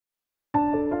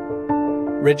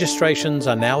Registrations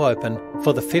are now open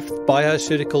for the 5th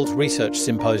Bioceuticals Research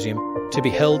Symposium to be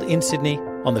held in Sydney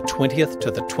on the 20th to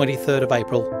the 23rd of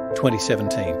April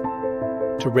 2017.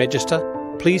 To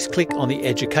register, please click on the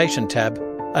Education tab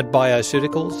at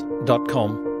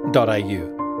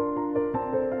bioceuticals.com.au.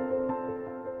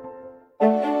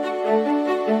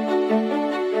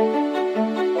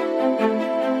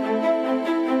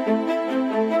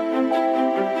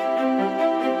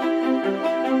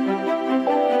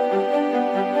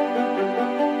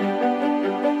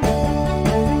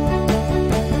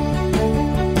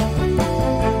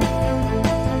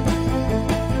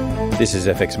 This is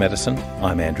FX Medicine.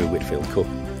 I'm Andrew Whitfield Cook.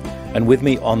 And with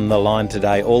me on the line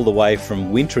today, all the way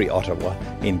from wintry Ottawa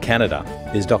in Canada,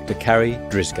 is Dr. Carri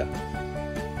Drzyzga.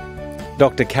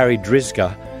 Dr. Carri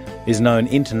Drzyzga is known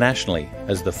internationally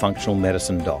as the functional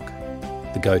medicine doc,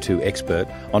 the go-to expert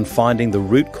on finding the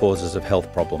root causes of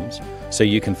health problems so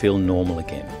you can feel normal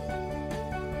again.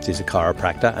 She's a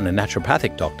chiropractor and a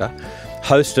naturopathic doctor,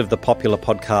 host of the popular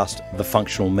podcast The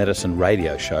Functional Medicine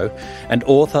Radio Show, and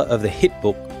author of the hit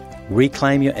book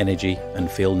Reclaim Your Energy and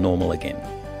Feel Normal Again,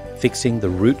 fixing the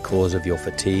root cause of your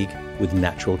fatigue with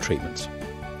natural treatments.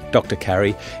 Dr.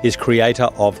 Carri is creator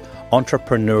of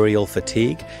Entrepreneurial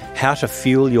Fatigue, How to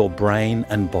Fuel Your Brain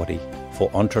and Body for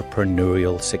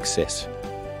Entrepreneurial Success.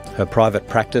 Her private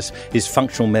practice is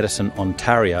Functional Medicine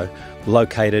Ontario,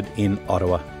 located in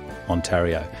Ottawa,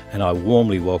 Ontario. And I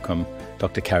warmly welcome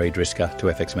Dr. Carri Drzyzga to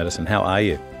FX Medicine. How are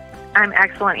you? I'm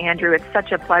excellent, Andrew. It's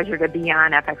such a pleasure to be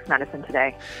on FX Medicine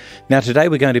today. Now, today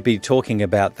we're going to be talking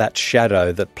about that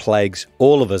shadow that plagues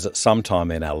all of us at some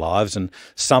time in our lives, and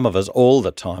some of us all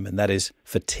the time, and that is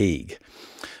fatigue.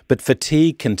 But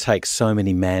fatigue can take so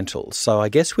many mantles, so I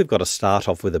guess we've got to start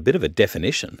off with a bit of a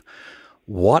definition.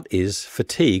 What is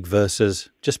fatigue versus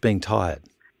just being tired?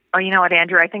 Oh, you know what,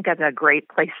 Andrew? I think that's a great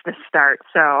place to start.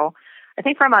 So I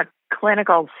think from a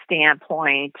clinical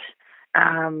standpoint,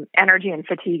 energy and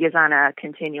fatigue is on a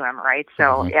continuum, right?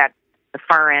 So at the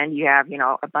far end, you have,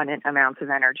 abundant amounts of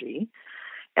energy.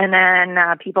 And then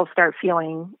people start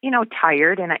feeling,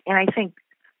 tired. And I think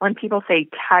when people say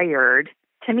tired,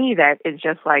 to me, that is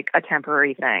just like a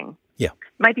temporary thing. Yeah.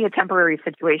 It might be a temporary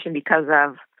situation because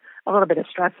of a little bit of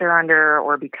stress they're under,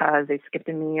 or because they skipped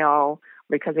a meal,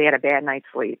 because they had a bad night's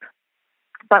sleep.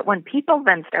 But when people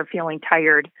then start feeling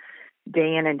tired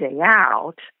day in and day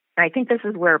out, and I think this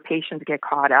is where patients get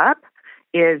caught up,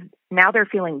 is now they're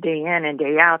feeling day in and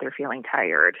day out, they're feeling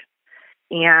tired.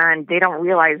 And they don't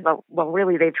realize, well,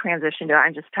 really they've transitioned to,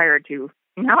 I'm just tired, to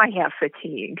now I have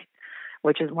fatigue,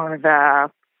 which is one of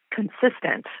the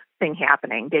consistent thing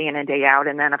happening day in and day out.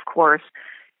 And then, of course,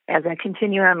 as that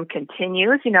continuum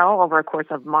continues, over a course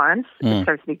of months, it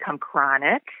starts to become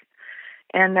chronic.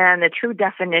 And then the true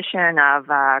definition of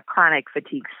chronic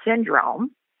fatigue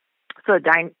syndrome, so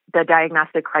the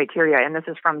diagnostic criteria, and this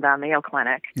is from the Mayo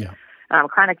Clinic,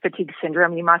 chronic fatigue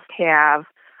syndrome, you must have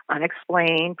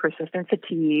unexplained persistent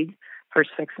fatigue for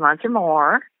 6 months or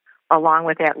more, along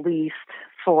with at least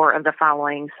 4 of the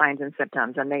following signs and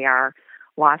symptoms. And they are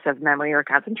loss of memory or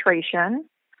concentration,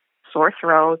 sore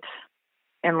throat,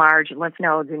 enlarged lymph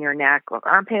nodes in your neck or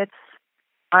armpits,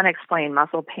 unexplained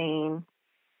muscle pain,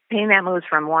 pain that moves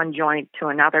from one joint to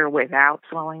another without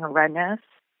swelling or redness,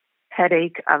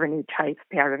 headache of a new type,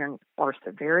 pattern, or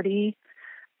severity,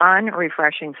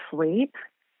 unrefreshing sleep,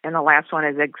 and the last one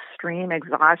is extreme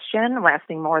exhaustion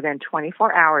lasting more than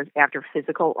 24 hours after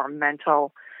physical or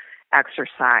mental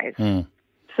exercise.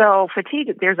 So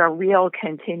fatigue, there's a real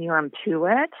continuum to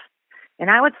it. And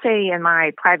I would say in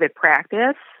my private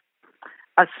practice,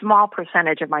 a small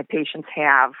percentage of my patients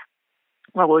have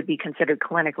what would be considered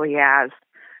clinically as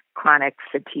chronic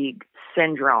fatigue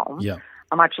syndrome. Yeah.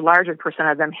 A much larger percent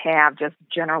of them have just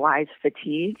generalized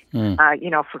fatigue,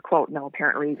 for, quote, no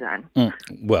apparent reason.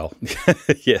 Well,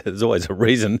 yeah, there's always a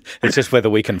reason. It's just whether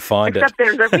we can find Except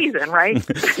there's a reason, right?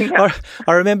 Yeah.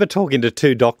 I remember talking to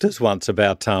 2 doctors once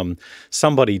about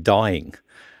somebody dying.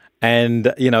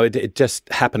 And, it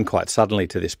just happened quite suddenly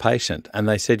to this patient. And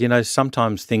they said,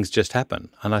 sometimes things just happen.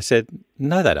 And I said,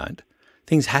 no, they don't.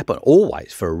 Things happen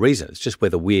always for a reason. It's just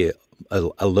whether we're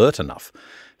alert enough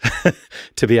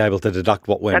to be able to deduct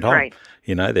what went on. Right.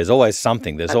 There's always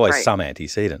something. There's always some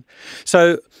antecedent.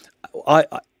 So I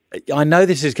know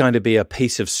this is going to be a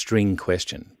piece of string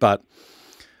question, but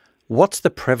what's the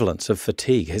prevalence of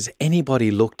fatigue? Has anybody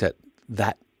looked at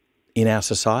that in our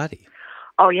society?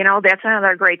 Oh, that's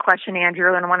another great question,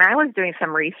 Andrew. And when I was doing some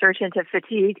research into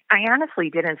fatigue, I honestly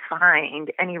didn't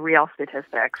find any real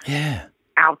statistics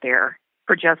out there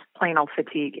for just plain old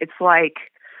fatigue. It's like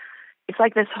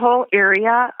this whole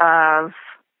area of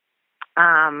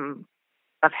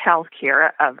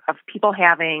healthcare, of people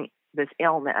having this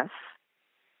illness,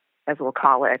 as we'll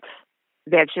call it,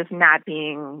 that's just not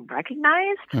being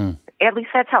recognized. At least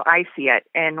that's how I see it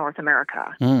in North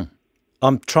America.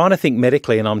 I'm trying to think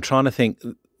medically, and I'm trying to think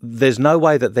there's no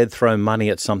way that they'd throw money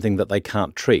at something that they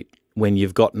can't treat when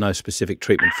you've got no specific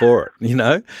treatment for it, you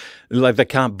know? Like they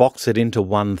can't box it into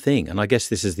one thing. And I guess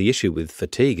this is the issue with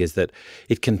fatigue, is that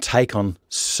it can take on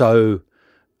so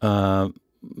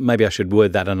maybe I should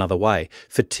word that another way.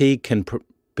 Fatigue can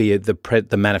be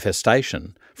the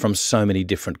manifestation from so many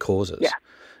different causes.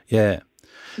 Yeah.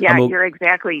 You're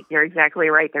exactly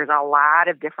right. There's a lot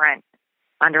of different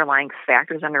underlying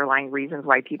factors, underlying reasons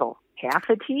why people have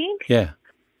fatigue. Yeah.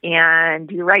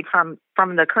 And you're right, from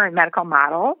the current medical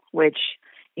model, which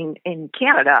in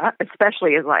Canada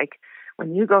especially is like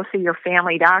when you go see your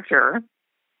family doctor,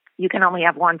 you can only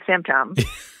have one symptom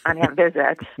on that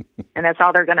visit, and that's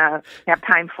all they're going to have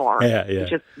time for.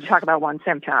 Just talk about one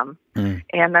symptom.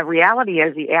 And the reality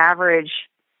is the average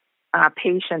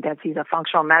patient that sees a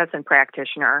functional medicine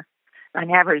practitioner,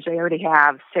 on average, they already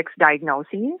have 6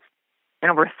 diagnoses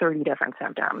and over 30 different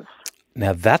symptoms.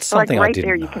 Now, that's something I didn't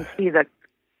know. You can see that.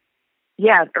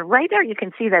 Right there you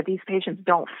can see that these patients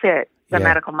don't fit the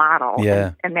medical model.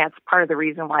 And that's part of the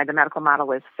reason why the medical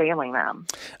model is failing them.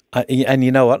 And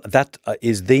you know what? That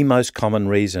is the most common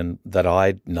reason that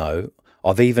I know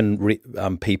of, even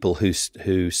people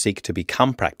who seek to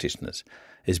become practitioners,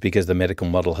 is because the medical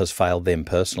model has failed them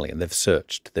personally, and they've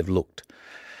searched, they've looked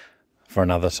for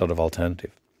another sort of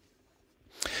alternative.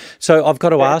 So I've got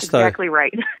to ask, though. Exactly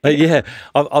right.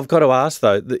 I've got to ask,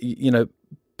 though, that, you know,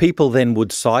 people then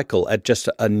would cycle at just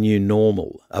a new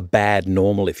normal, a bad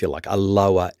normal, if you like, a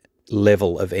lower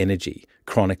level of energy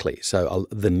chronically. So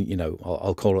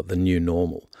I'll call it the new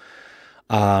normal.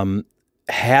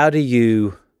 How do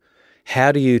you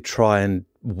try and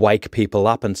wake people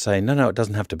up and say, no, it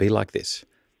doesn't have to be like this?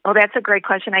 Well, that's a great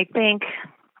question. I think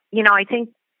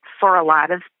for a lot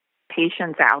of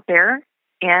patients out there,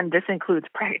 and this includes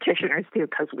practitioners too,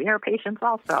 because we are patients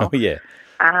also. Oh, yeah.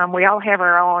 We all have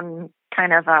our own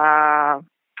kind of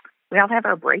we all have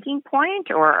our breaking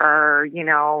point, or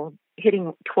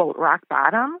hitting, quote, rock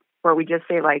bottom, where we just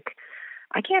say, like,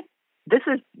 I can't, this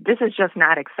is just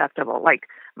not acceptable. Like,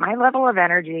 my level of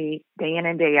energy day in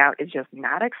and day out is just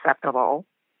not acceptable.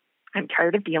 I'm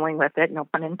tired of dealing with it, no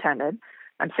pun intended.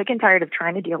 I'm sick and tired of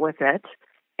trying to deal with it,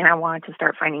 and I want to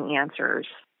start finding answers.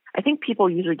 I think people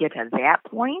usually get to that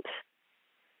point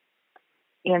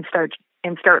and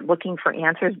start looking for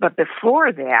answers. But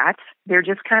before that, they're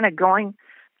just kind of going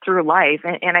through life.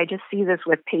 And I just see this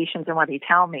with patients, and what they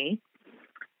tell me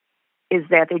is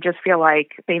that they just feel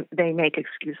like they make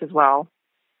excuses. Well,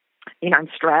 I'm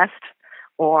stressed,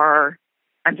 or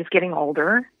I'm just getting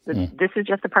older. This is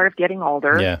just a part of getting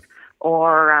older. Yeah.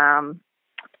 Or,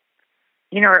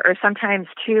 or sometimes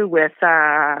too with,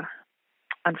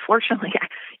 unfortunately,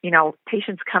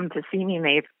 patients come to see me and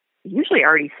they've usually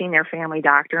already seen their family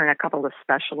doctor and a couple of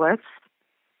specialists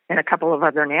and a couple of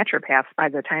other naturopaths by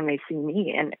the time they see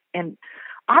me. And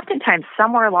oftentimes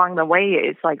somewhere along the way,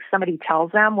 it's like somebody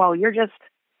tells them, well, you're just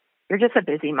a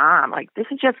busy mom. Like, this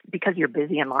is just because you're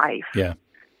busy in life. Yeah.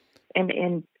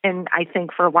 And I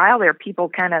think for a while there, people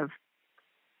kind of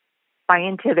buy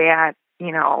into that,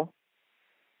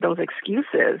 those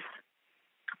excuses.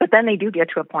 But then they do get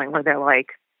to a point where they're like,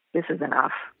 this is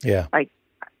enough. Yeah. Like,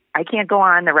 I can't go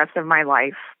on the rest of my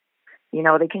life.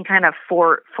 They can kind of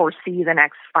foresee the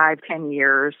next 5, 10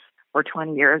 years or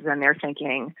 20 years, and they're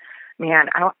thinking, man,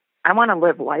 I want to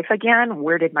live life again.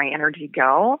 Where did my energy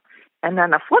go? And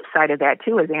then the flip side of that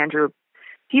too is, Andrew,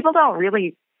 people don't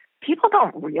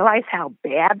realize how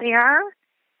bad they are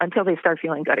until they start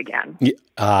feeling good again. Yeah.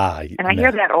 And I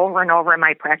hear that over and over in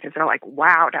my practice. They're like,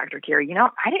 wow, Dr. Carri,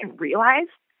 I didn't realize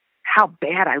how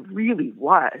bad I really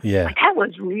was. Yeah. Like, that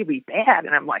was really bad.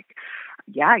 And I'm like,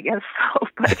 yeah, I guess so.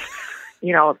 But,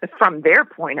 from their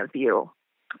point of view,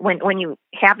 when you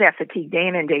have that fatigue day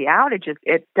in and day out,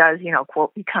 it does,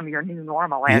 quote, become your new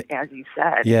normal, as you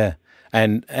said. Yeah.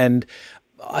 And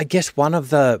I guess one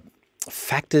of the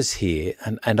factors here,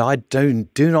 and I do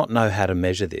not know how to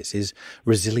measure this, is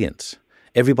resilience.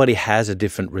 Everybody has a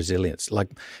different resilience. Like,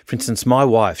 for instance, my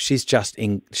wife, she's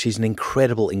an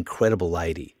incredible, incredible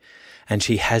lady, and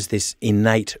she has this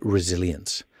innate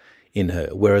resilience in her,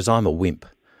 whereas I'm a wimp.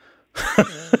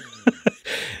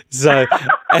 So,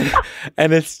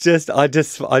 and it's just, I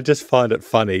just find it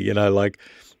funny, like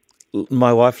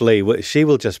my wife Lee, she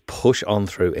will just push on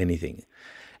through anything.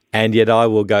 And yet I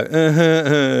will go,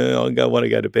 I want to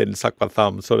go to bed and suck my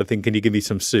thumb sort of thing. Can you give me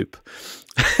some soup?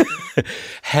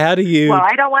 How do you... Well,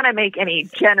 I don't want to make any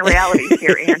generalities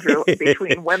here, Andrew,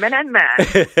 between women and men.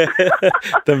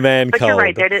 The man but cold. You're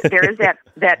right. There is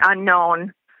that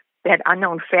unknown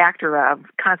factor of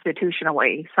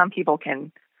constitutionally, some people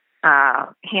can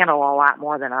handle a lot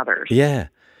more than others. Yeah.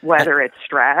 Whether it's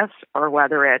stress or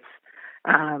whether it's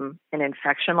an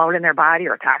infection load in their body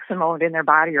or a toxin load in their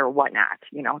body or whatnot.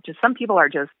 Just some people they're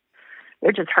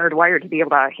just hardwired to be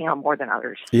able to handle more than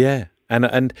others. Yeah.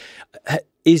 And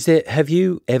have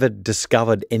you ever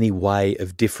discovered any way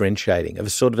of differentiating,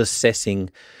 of sort of assessing,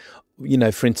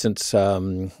 for instance,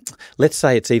 let's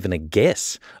say it's even a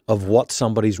guess of what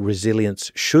somebody's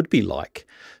resilience should be like.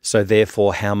 So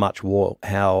therefore,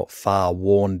 how far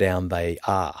worn down they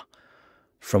are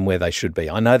from where they should be.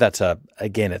 I know that's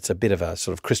it's a bit of a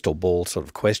sort of crystal ball sort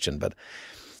of question, but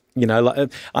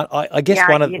I guess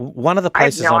one of the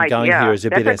places I'm going here is a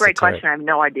bit esoteric. That's a great question. I have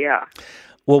no idea.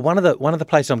 Well, one of the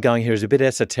places I'm going here is a bit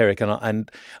esoteric,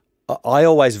 and I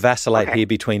always vacillate here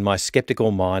between my skeptical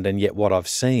mind and yet what I've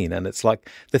seen, and it's like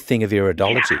the thing of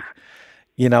iridology.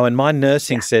 Yeah. And my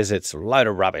nursing says it's a load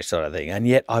of rubbish sort of thing, and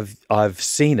yet I've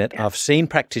seen it. Yeah. I've seen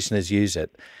practitioners use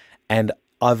it, and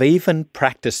I've even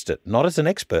practiced it, not as an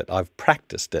expert. I've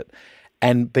practiced it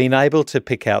and been able to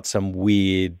pick out some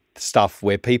weird stuff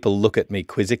where people look at me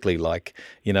quizzically like,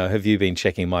 have you been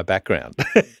checking my background?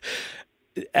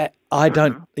 I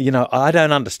don't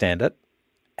understand it.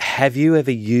 Have you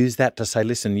ever used that to say,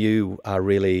 listen, you are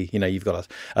really, you've got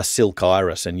a silk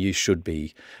iris and you should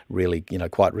be really,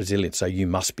 quite resilient, so you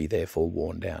must be therefore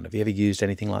worn down. Have you ever used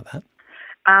anything like that?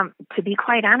 To be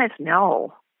quite honest,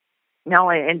 no.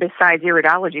 No, and besides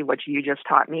iridology, which you just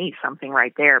taught me something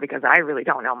right there, because I really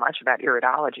don't know much about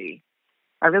iridology.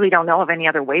 I really don't know of any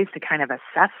other ways to kind of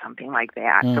assess something like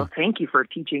that. So thank you for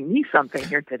teaching me something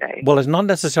here today. Well, it's not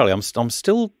necessarily. I'm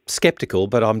still skeptical,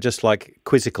 but I'm just like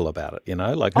quizzical about it,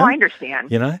 I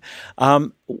understand.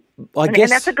 I guess,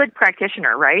 and that's a good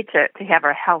practitioner, right? To have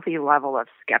a healthy level of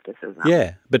skepticism.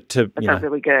 Yeah, but that's a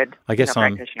really good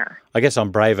practitioner. I guess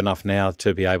I'm brave enough now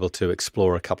to be able to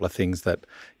explore a couple of things that,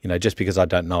 just because I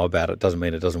don't know about it doesn't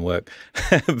mean it doesn't work.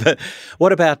 But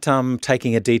what about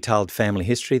taking a detailed family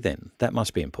history then? That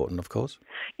must be important, of course.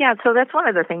 Yeah, so that's one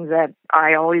of the things that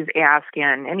I always ask,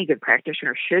 and any good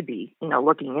practitioner should be,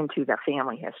 looking into the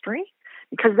family history,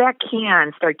 because that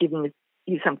can start giving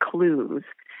you some clues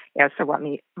as to what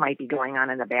might be going on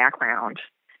in the background.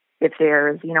 If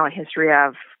there's, a history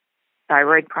of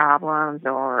thyroid problems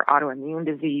or autoimmune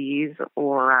disease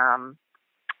or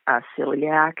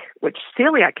celiac, which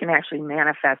celiac can actually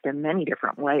manifest in many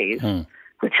different ways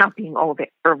without being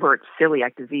overt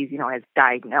celiac disease, as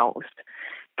diagnosed.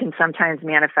 Can sometimes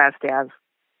manifest as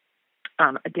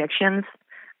addictions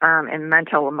and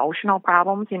mental emotional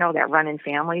problems, that run in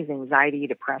families, anxiety,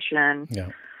 depression,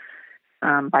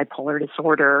 bipolar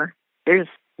disorder. There's,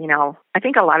 I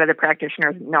think a lot of the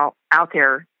practitioners out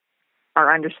there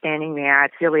are understanding that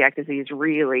celiac disease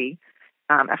really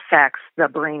affects the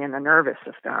brain and the nervous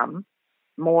system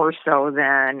more so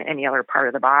than any other part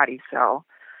of the body. So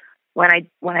when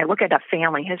I look at a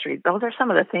family history, those are some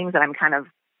of the things that I'm kind of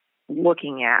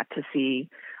looking at to see,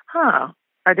 are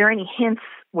there any hints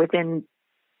within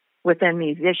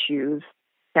these issues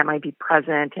that might be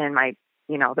present in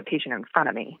the patient in front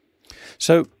of me?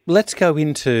 So let's go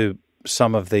into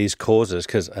some of these causes,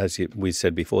 because as we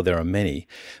said before, there are many,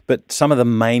 but some of the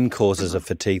main causes of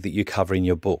fatigue that you cover in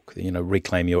your book,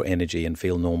 Reclaim Your Energy and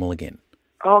Feel Normal Again.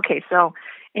 Okay, so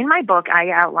in my book, I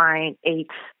outline 8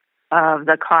 of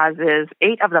the causes,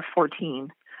 8 of the 14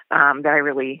 that I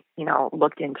really,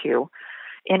 looked into.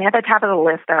 And at the top of the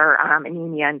list are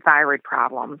anemia and thyroid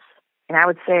problems. And I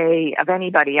would say of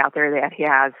anybody out there that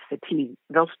has fatigue,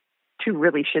 those 2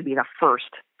 really should be the first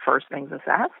things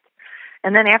assessed.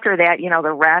 And then after that,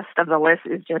 the rest of the list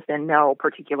is just in no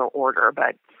particular order,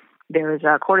 but there's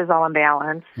a cortisol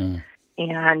imbalance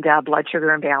and blood sugar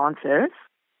imbalances,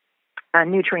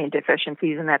 nutrient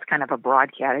deficiencies, and that's kind of a broad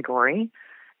category,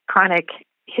 chronic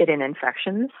hidden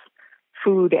infections,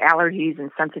 food allergies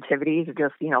and sensitivities, or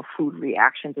just, food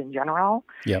reactions in general,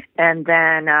 and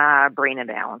then brain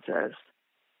imbalances.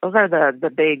 Those are the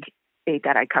big 8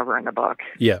 that I cover in the book.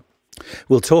 Yeah.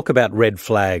 We'll talk about red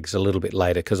flags a little bit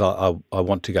later, because I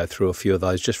want to go through a few of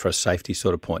those just for a safety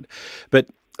sort of point. But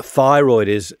thyroid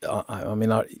is,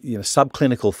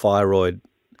 subclinical thyroid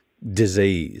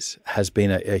disease has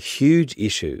been a huge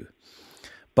issue.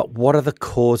 But what are the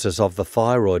causes of the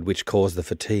thyroid which cause the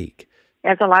fatigue?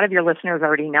 As a lot of your listeners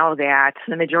already know, that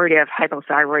the majority of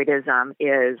hypothyroidism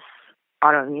is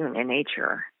autoimmune in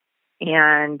nature,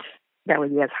 and that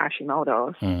would be as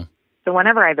Hashimoto's. So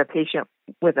whenever I have a patient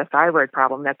with a thyroid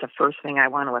problem, that's the first thing I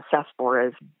want to assess for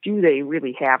is, do they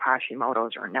really have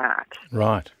Hashimoto's or not?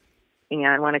 Right.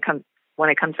 And when it comes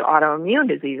to autoimmune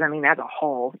disease, I mean, that's a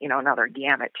whole, another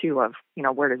gamut too of,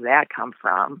 where does that come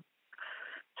from?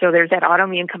 So there's that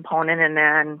autoimmune component. And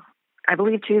then I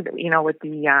believe too that, with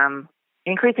the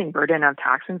increasing burden of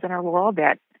toxins in our world,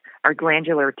 that our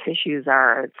glandular tissues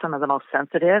are some of the most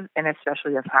sensitive, and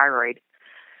especially the thyroid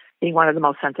being one of the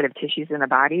most sensitive tissues in the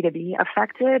body to be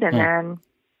affected. And then,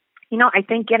 I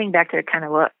think getting back to kind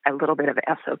of a little bit of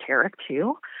esoteric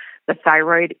too, the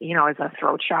thyroid, is a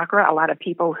throat chakra. A lot of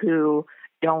people who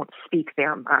don't speak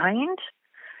their mind,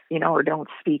 or don't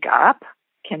speak up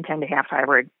can tend to have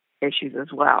thyroid issues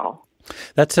as well.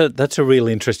 That's a real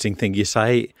interesting thing. You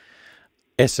say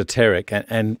esoteric,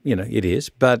 and it is,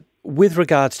 but with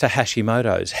regards to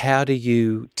Hashimoto's, how do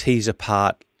you tease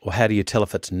apart, or how do you tell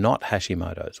if it's not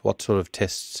Hashimoto's? What sort of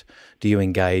tests do you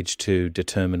engage to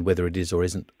determine whether it is or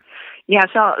isn't? Yeah,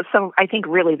 so I think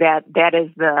really that is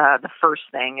the first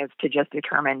thing, is to just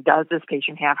determine, does this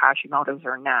patient have Hashimoto's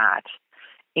or not?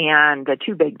 And the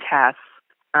two big tests,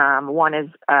 one is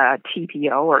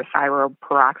TPO, or thyroid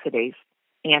peroxidase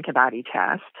antibody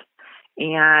test.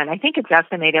 And I think it's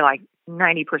estimated like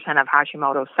 90% of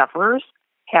Hashimoto sufferers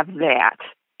have that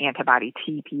antibody,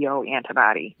 TPO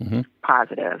antibody,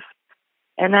 positive.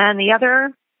 And then the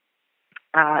other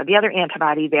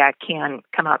antibody that can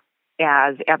come up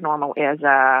as abnormal is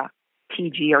a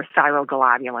TG, or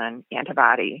thyroglobulin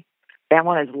antibody. That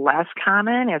one is less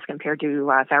common as compared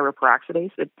to thyroid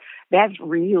peroxidase. But that's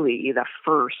really the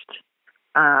first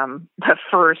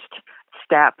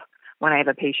step when I have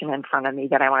a patient in front of me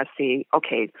that I want to see,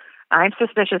 okay, I'm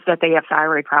suspicious that they have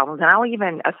thyroid problems. And I'll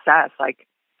even assess, like,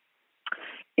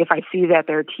 if I see that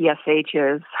their TSH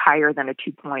is higher than a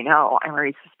 2.0, I'm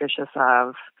very suspicious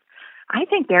of, I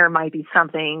think there might be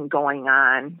something going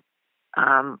on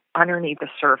underneath the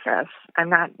surface. I'm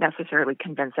not necessarily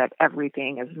convinced that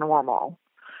everything is normal,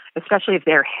 especially if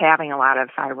they're having a lot of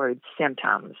thyroid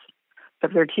symptoms. So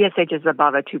if their TSH is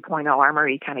above a 2.0, I'm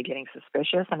already kind of getting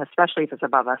suspicious, and especially if it's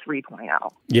above a 3.0.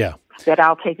 Yeah. That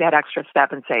I'll take that extra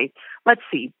step and say, let's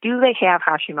see, do they have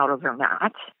Hashimoto's or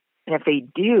not? And if they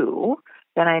do,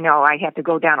 then I know I have to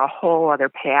go down a whole other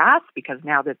path, because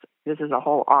now this is a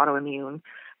whole autoimmune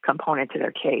component to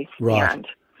their case. Right.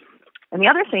 And the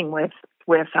other thing with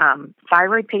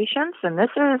thyroid patients, and this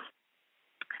is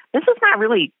not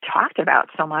really talked about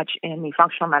so much in the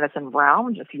functional medicine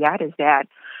realm just yet, is that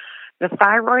the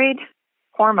thyroid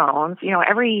hormones,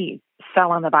 every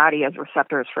cell in the body has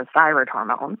receptors for thyroid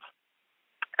hormones,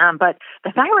 but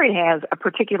the thyroid has a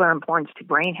particular importance to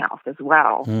brain health as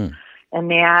well. And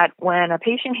that when a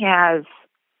patient has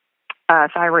a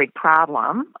thyroid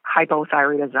problem,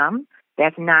 hypothyroidism,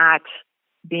 that's not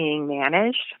being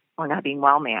managed or not being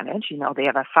well managed, they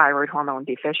have a thyroid hormone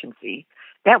deficiency,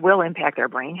 that will impact their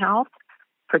brain health,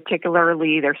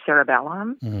 particularly their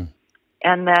cerebellum.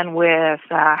 And then with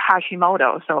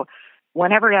Hashimoto, so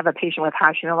whenever I have a patient with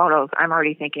Hashimoto's, I'm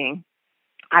already thinking,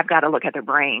 I've got to look at their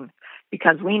brain,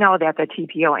 because we know that the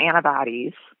TPO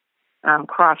antibodies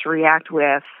cross-react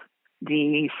with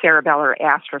the cerebellar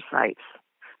astrocytes,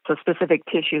 so specific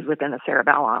tissues within the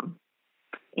cerebellum.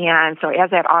 And so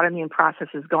as that autoimmune process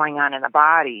is going on in the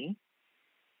body,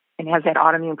 and as that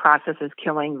autoimmune process is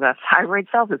killing the thyroid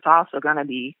cells, it's also going to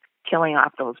be killing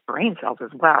off those brain cells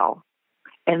as well.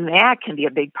 And that can be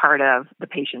a big part of the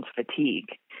patient's fatigue.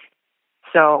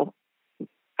 So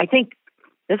I think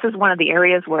this is one of the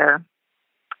areas where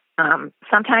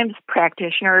sometimes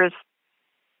practitioners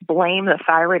blame the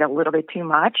thyroid a little bit too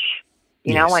much.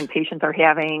 When patients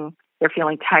they're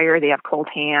feeling tired, they have cold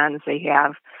hands, they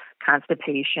have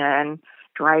constipation,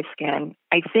 dry skin.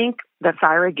 I think the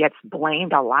thyroid gets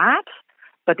blamed a lot,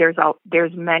 but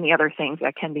there's many other things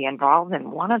that can be involved,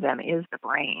 and one of them is the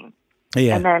brain.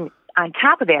 Yeah. And then on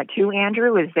top of that too,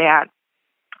 Andrew, is that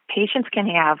patients can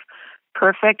have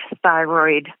perfect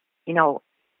thyroid,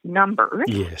 numbers.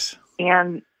 Yes.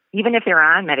 And even if they're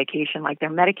on medication, like their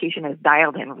medication is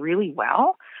dialed in really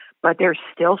well, but they're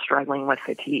still struggling with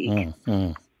fatigue.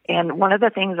 And one of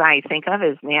the things I think of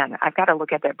is, man, I've got to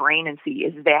look at that brain and see,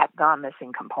 is that the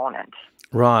missing component?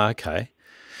 Right, okay.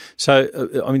 So,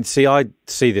 I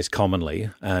see this commonly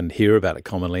and hear about it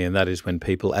commonly, and that is when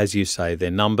people, as you say,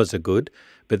 their numbers are good,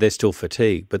 but they're still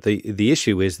fatigued. But the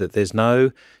issue is that there's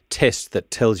no test that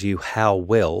tells you how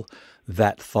well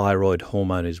that thyroid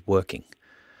hormone is working.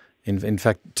 In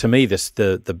fact, to me,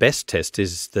 the best test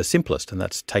is the simplest, and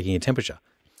that's taking your temperature.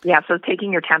 Yeah, so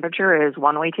taking your temperature is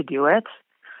one way to do it.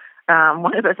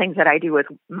 One of the things that I do with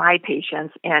my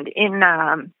patients, and in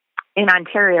in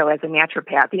Ontario, as a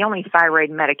naturopath, the only thyroid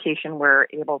medication we're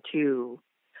able to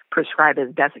prescribe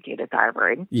is desiccated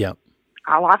thyroid. Yeah.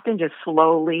 I'll often just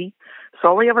slowly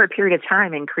over a period of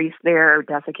time, increase their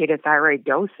desiccated thyroid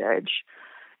dosage.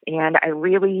 And I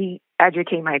really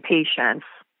educate my patients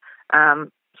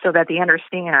so that they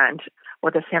understand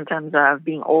what the symptoms of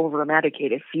being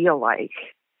over-medicated feel like.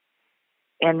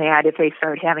 And that if they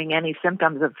start having any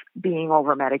symptoms of being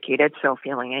over-medicated, so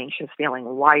feeling anxious, feeling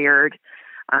wired,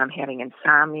 having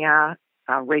insomnia,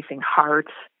 racing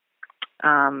hearts,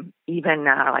 even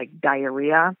like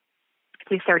diarrhea, if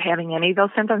they start having any of those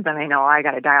symptoms, then I know I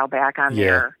got to dial back on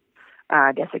their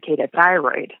desiccated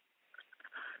thyroid.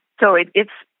 So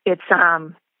it's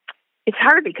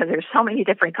hard because there's so many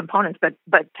different components, but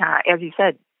as you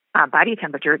said, body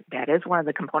temperature, that is one of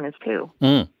the components too.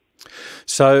 Mm.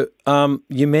 So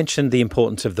you mentioned the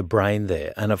importance of the brain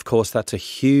there, and of course that's a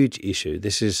huge issue.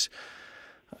 This is,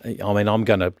 I mean, I'm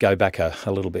going to go back a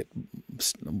little bit,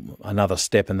 another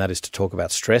step, and that is to talk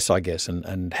about stress, I guess,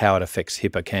 and how it affects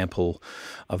hippocampal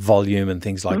volume and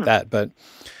things like that. But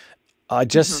I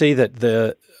just see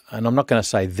that and I'm not going to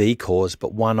say the cause,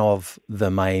 but one of the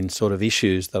main sort of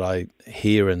issues that I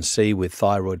hear and see with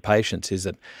thyroid patients is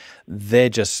that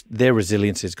their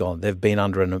resilience is gone. They've been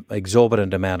under an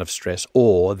exorbitant amount of stress,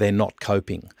 or they're not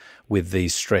coping with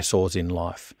these stressors in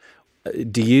life.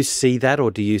 Do you see that,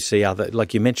 or do you see other,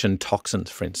 like you mentioned toxins,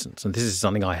 for instance, and this is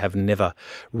something I have never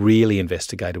really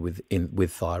investigated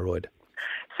with thyroid.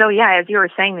 So yeah, as you were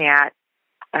saying that,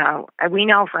 we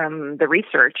know from the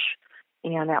research,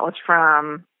 and that was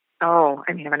from,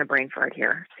 I'm having a brain fart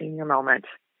here, senior moment.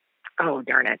 Oh,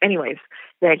 darn it. Anyways,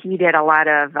 that he did a lot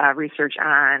of research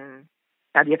on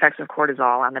the effects of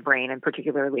cortisol on the brain, and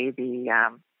particularly the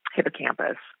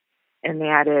hippocampus, and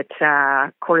that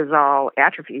cortisol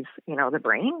atrophies, the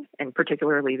brain, and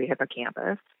particularly the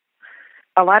hippocampus.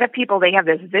 A lot of people, they have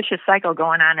this vicious cycle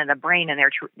going on in the brain, and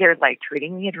they're like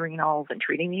treating the adrenals and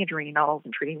treating the adrenals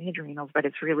and treating the adrenals, but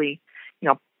it's really,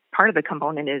 part of the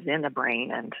component is in the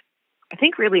brain. And I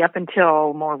think really up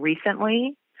until more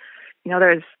recently,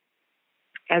 there's,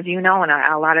 as you know, and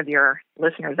a lot of your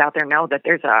listeners out there know, that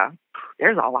there's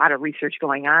a lot of research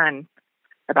going on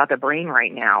about the brain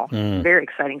right now. Very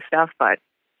exciting stuff. But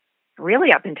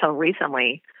really up until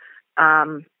recently,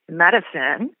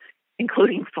 medicine,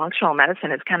 including functional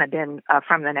medicine, has kind of been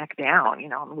from the neck down.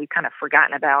 We've kind of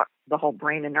forgotten about the whole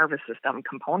brain and nervous system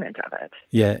component of it.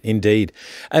 Yeah, indeed.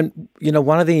 And,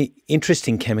 one of the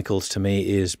interesting chemicals to me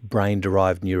is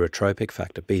brain-derived neurotropic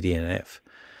factor, BDNF.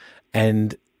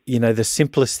 And, the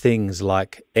simplest things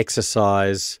like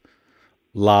exercise,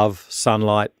 love,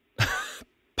 sunlight,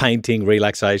 painting,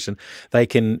 relaxation, they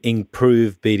can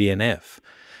improve BDNF.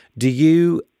 Do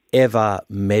you ever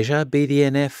measure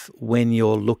BDNF when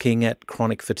you're looking at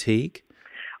chronic fatigue?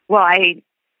 Well, I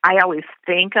always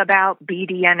think about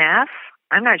BDNF.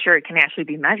 I'm not sure it can actually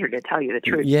be measured, to tell you the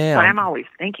truth. Yeah, but I'm always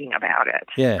thinking about it.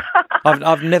 Yeah,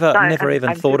 I've never even thought about measuring.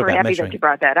 I'm super happy that you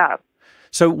brought that up.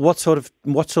 So, what sort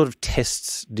of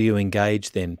tests do you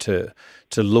engage then to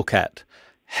look at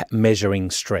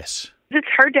measuring stress? It's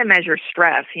hard to measure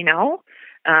stress.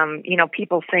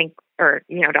 People think, or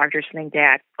doctors think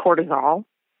that cortisol,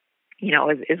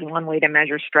 is one way to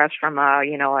measure stress from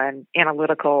an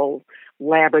analytical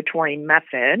laboratory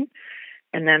method.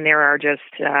 And then there are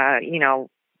just, on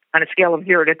a scale of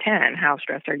 0 to 10, how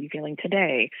stressed are you feeling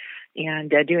today?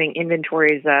 And doing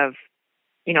inventories of,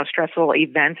 stressful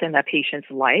events in the patient's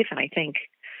life. And I think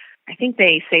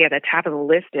they say at the top of the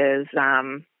list is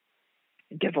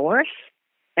divorce,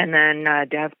 and then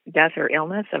death or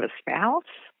illness of a spouse,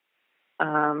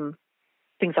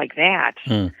 things like that.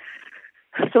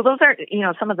 So those are,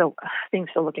 some of the things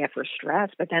to look at for stress.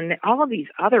 But then all of these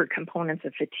other components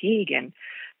of fatigue, and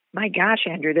my gosh,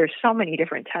 Andrew, there's so many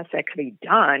different tests that could be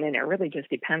done, and it really just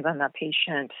depends on the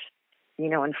patient,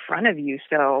 in front of you.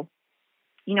 So,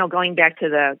 going back to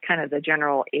the kind of the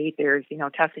general 8, there's,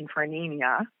 testing for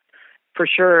anemia. For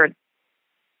sure,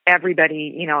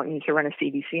 everybody, needs to run a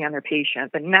CBC on their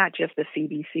patient, but not just the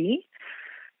CBC,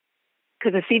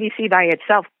 because the CBC by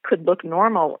itself could look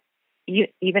normal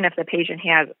even if the patient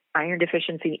has iron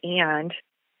deficiency and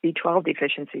B12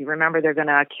 deficiency. Remember, they're going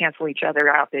to cancel each other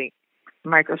out, the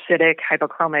microcytic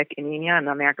hypochromic anemia and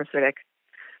the macrocytic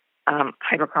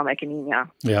hypochromic anemia.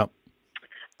 Yeah.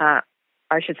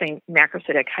 I should say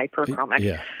macrocytic hyperchromic.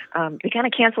 Yeah. They kind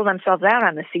of cancel themselves out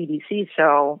on the CBC.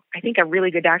 So I think a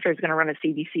really good doctor is going to run a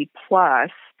CBC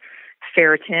plus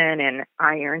ferritin and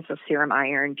iron, so serum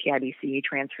iron, TIBC,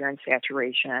 transferrin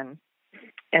saturation,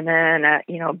 and then,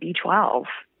 B12.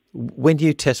 When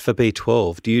you test for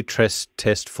B12, do you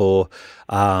test for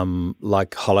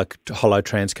like hollow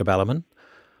transcobalamin?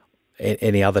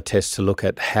 Any other tests to look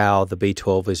at how the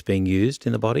B12 is being used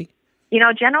in the body?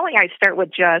 Generally I start with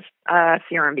just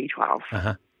serum B12.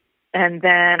 Uh-huh. And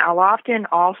then I'll often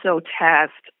also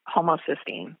test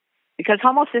homocysteine, because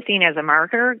homocysteine as a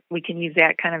marker, we can use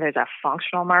that kind of as a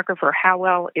functional marker for how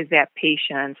well is that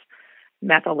patient's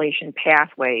methylation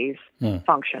pathways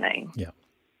functioning. Yeah.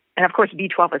 And of course,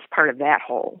 B12 is part of that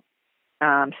whole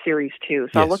series too.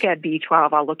 So Yes. I'll look at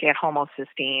B12, I'll look at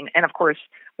homocysteine, and of course,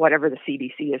 whatever the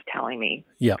CBC is telling me.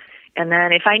 Yeah. And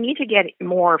then if I need to get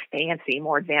more fancy,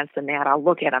 more advanced than that, I'll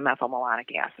look at a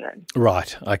methylmalonic acid.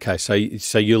 Right. Okay. So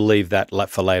you'll leave that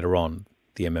for later on,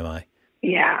 the MMA.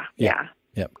 Yeah.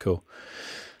 Yep. Cool.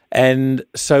 And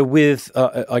so with,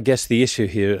 I guess the issue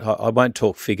here, I won't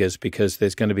talk figures because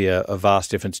there's going to be a vast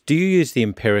difference. Do you use the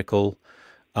empirical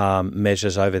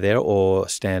measures over there or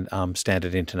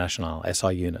standard international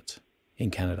SI units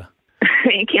in Canada?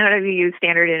 In Canada, we use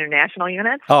standard international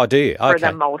units. Oh, do you? Okay. For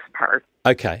the most part.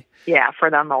 Okay. Yeah, for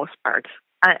the most part.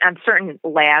 On certain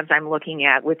labs, I'm looking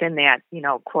at within that,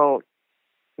 quote,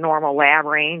 normal lab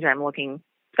range. I'm looking,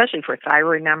 especially for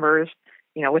thyroid numbers,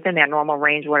 within that normal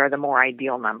range, what are the more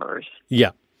ideal numbers?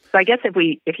 Yeah. So I guess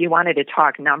if you wanted to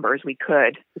talk numbers, we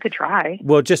could try.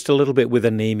 Well, just a little bit with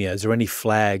anemia. Is there any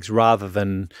flags rather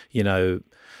than,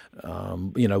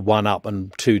 one up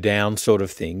and two down sort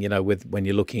of thing, with when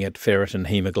you're looking at ferritin,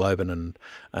 hemoglobin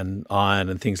and iron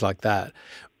and things like that?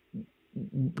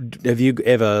 Have you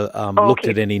ever looked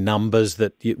at any numbers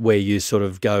where you sort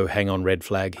of go, hang on, red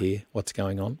flag here, what's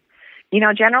going on?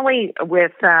 Generally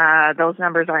with those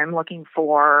numbers, I'm looking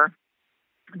for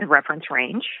the reference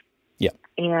range. Yeah.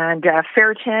 And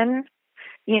ferritin,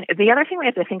 the other thing we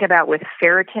have to think about with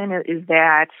ferritin is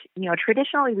that,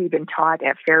 traditionally we've been taught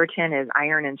that ferritin is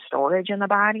iron in storage in the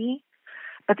body.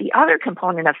 But the other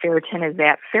component of ferritin is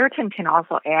that ferritin can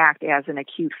also act as an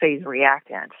acute phase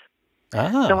reactant.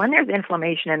 Ah. So when there's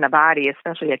inflammation in the body,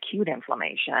 especially acute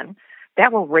inflammation,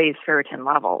 that will raise ferritin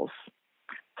levels.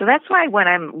 So that's why when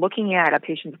I'm looking at a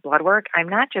patient's blood work, I'm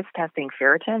not just testing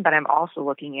ferritin, but I'm also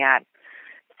looking at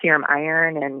serum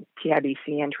iron and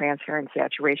TIBC and transferrin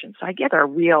saturation. So I get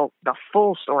the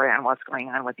full story on what's going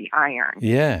on with the iron.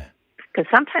 Yeah. Because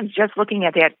sometimes just looking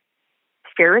at that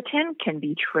ferritin can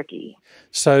be tricky.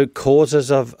 So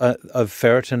causes of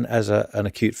ferritin as an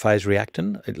acute phase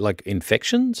reactant, like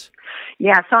infections?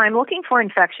 Yeah, so I'm looking for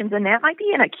infections, and that might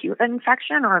be an acute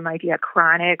infection or it might be a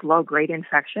chronic low-grade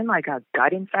infection like a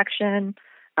gut infection,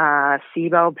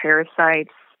 SIBO,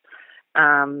 parasites,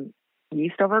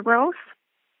 yeast overgrowth.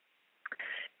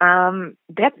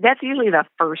 That's usually the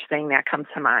first thing that comes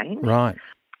to mind. Right.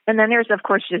 And then there's, of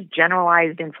course, just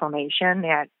generalized inflammation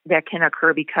that can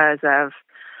occur because of,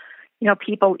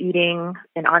 people eating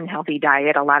an unhealthy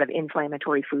diet, a lot of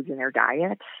inflammatory foods in their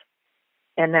diet.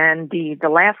 And then the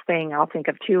last thing I'll think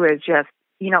of, too, is just,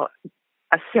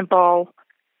 a simple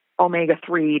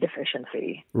omega-3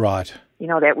 deficiency. Right.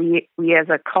 That we as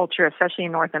a culture, especially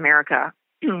in North America,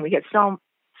 we get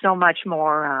so much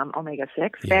more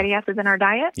omega-6 fatty acids in our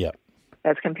diet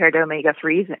as compared to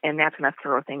omega-3s, and that's going to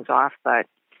throw things off. But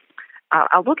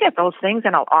I'll look at those things,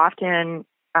 and I'll often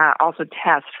also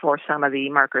test for some of the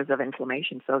markers of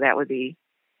inflammation. So that would be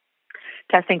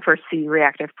testing for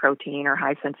C-reactive protein or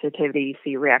high-sensitivity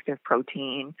C-reactive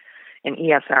protein, an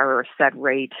ESR or SED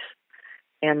rate.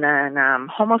 And then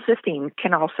homocysteine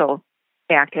can also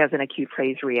act as an acute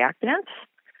phase reactant.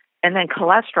 And then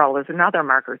cholesterol is another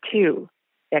marker, too,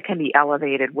 that can be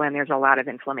elevated when there's a lot of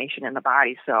inflammation in the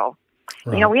body. So,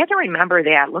 right. We have to remember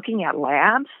that looking at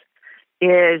labs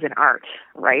is an art,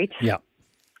 right? Yeah.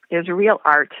 There's a real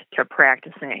art to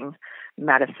practicing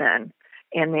medicine,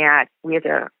 and that we have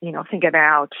to, think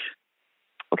about,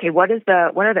 okay, what are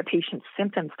the patient's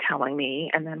symptoms telling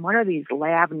me, and then what are these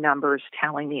lab numbers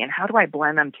telling me, and how do I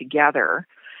blend them together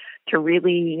to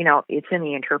really, it's in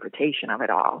the interpretation of it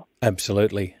all.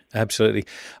 Absolutely. Absolutely.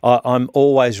 I'm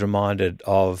always reminded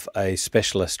of a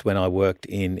specialist when I worked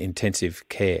in intensive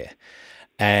care,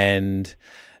 and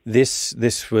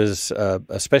this was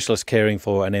a specialist caring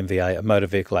for an MVA, a motor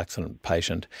vehicle accident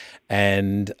patient,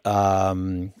 and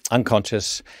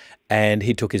unconscious, and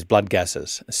he took his blood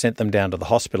gases, sent them down to the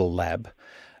hospital lab.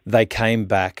 They came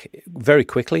back very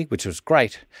quickly, which was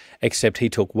great, except he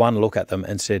took one look at them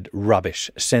and said, rubbish,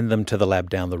 send them to the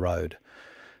lab down the road.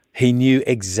 He knew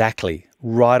exactly,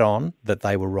 right on, that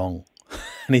they were wrong.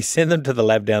 And he sent them to the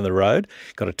lab down the road,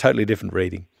 got a totally different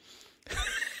reading.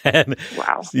 And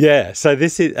Wow. yeah, so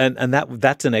this is and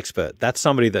that's an expert. That's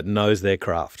somebody that knows their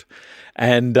craft.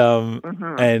 And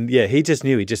yeah, he just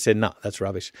knew. He just said, "No, that's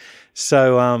rubbish."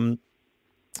 So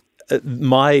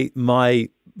my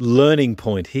learning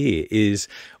point here is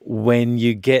when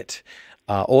you get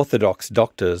orthodox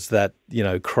doctors that,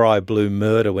 cry blue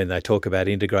murder when they talk about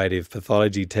integrative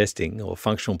pathology testing or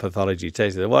functional pathology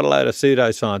testing. What a load of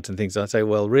pseudoscience and things. I say,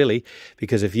 well, really,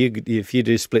 because if you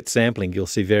do split sampling, you'll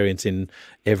see variance in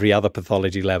every other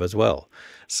pathology lab as well.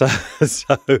 So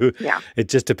Yeah. it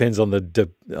just depends on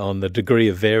the degree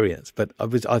of variance. But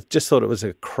I just thought it was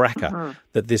a cracker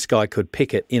that this guy could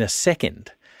pick it in a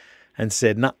second and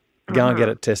said, "No, go and get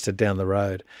it tested down the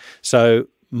road." So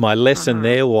my lesson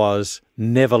there was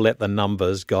never let the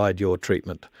numbers guide your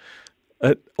treatment.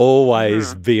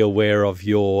 Always be aware of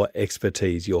your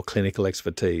expertise, your clinical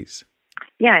expertise.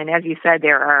 Yeah, and as you said,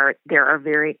 there are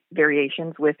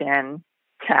variations within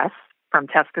tests from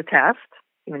test to test.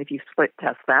 Even if you split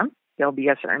test them, there'll be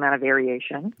a certain amount of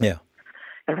variation. Yeah,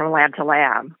 and from lab to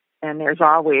lab, and there's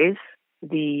always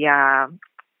the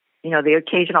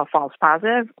occasional false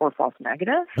positive or false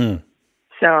negative.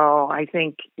 So I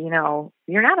think,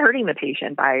 you're not hurting the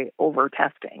patient by over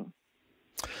testing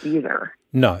either.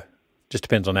 No, just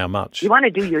depends on how much. You want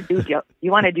to do your due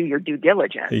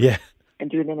diligence. Yeah. And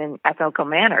do it in an ethical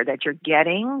manner that you're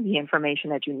getting the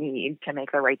information that you need to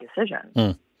make the right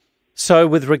decision. So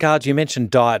with regards, you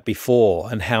mentioned diet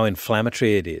before and how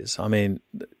inflammatory it is. I mean,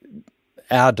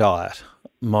 our diet,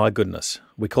 my goodness,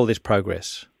 we call this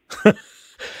progress.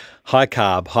 High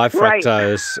carb, high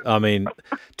fructose. Right. I mean,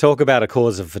 talk about a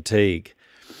cause of fatigue.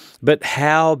 But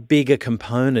how big a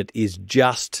component is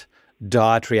just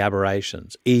dietary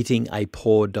aberrations, eating a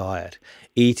poor diet,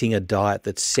 eating a diet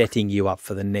that's setting you up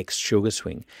for the next sugar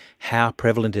swing? How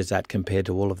prevalent is that compared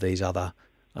to all of these other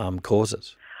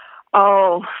causes?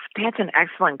 Oh, that's an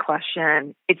excellent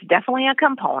question. It's definitely a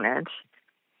component.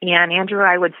 And Andrew,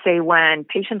 I would say when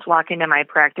patients walk into my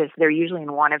practice, they're usually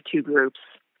in one of two groups.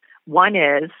 One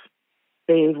is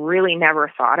they've really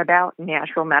never thought about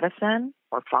natural medicine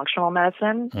or functional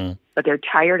medicine, but they're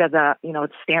tired of the,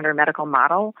 standard medical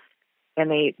model, and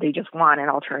they just want an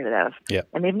alternative. Yeah.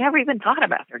 And they've never even thought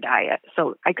about their diet.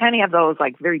 So I kind of have those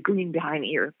like very green behind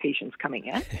the ear patients coming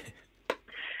in.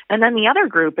 And then the other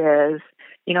group is,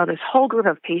 this whole group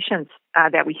of patients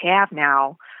that we have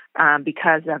now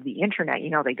because of the internet.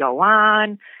 They go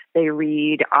on, they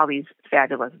read all these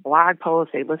fabulous blog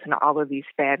posts, they listen to all of these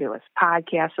fabulous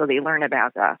podcasts, so they learn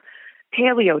about the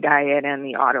paleo diet and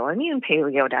the autoimmune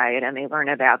paleo diet, and they learn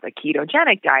about the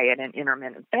ketogenic diet and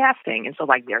intermittent fasting. And so,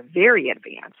 they're very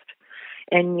advanced.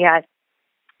 And yet,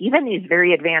 even these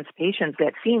very advanced patients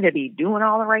that seem to be doing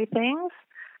all the right things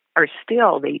are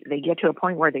still, they get to a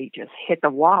point where they just hit the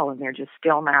wall and they're just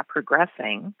still not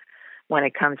progressing when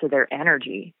it comes to their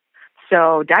energy.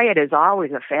 So diet is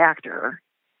always a factor.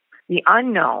 The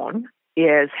unknown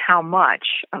is how much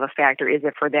of a factor is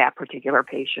it for that particular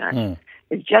patient.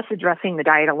 Is just addressing the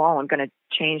diet alone going to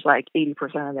change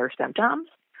 80% of their symptoms?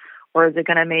 Or is it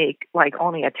going to make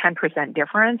only a 10%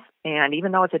 difference? And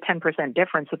even though it's a 10%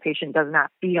 difference, the patient does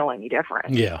not feel any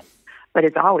different. Yeah. But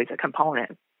it's always a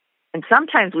component. And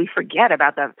sometimes we forget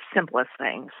about the simplest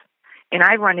things. And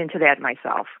I run into that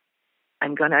myself.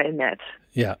 I'm going to admit.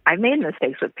 Yeah. I've made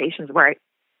mistakes with patients where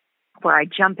I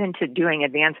jump into doing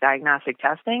advanced diagnostic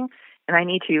testing and I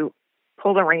need to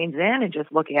pull the reins in and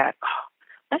just look at,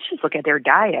 let's just look at their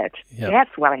diet. Yep.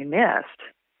 That's what I missed.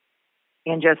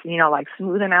 And just,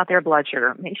 smoothing out their blood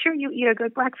sugar. Make sure you eat a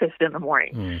good breakfast in the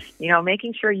morning.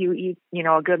 Making sure you eat,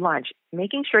 a good lunch.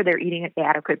 Making sure they're eating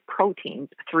adequate protein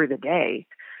through the day.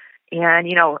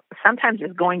 And, sometimes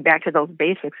just going back to those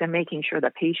basics and making sure the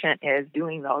patient is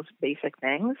doing those basic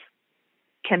things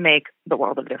can make the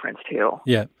world of difference too.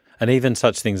 Yeah. And even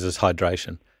such things as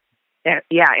hydration.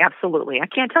 Yeah, absolutely. I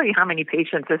can't tell you how many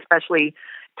patients, especially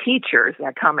teachers,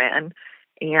 that come in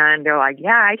and they're like, yeah,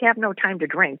 I have no time to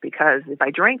drink because if I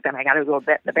drink, then I got to go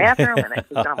to the bathroom and I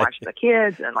just don't watch the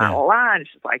kids and blah, blah, blah. And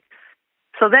it's just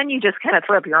so then you just kind of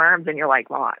throw up your arms and you're like,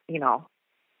 well, you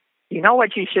know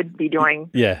what you should be doing.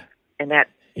 Yeah. And that,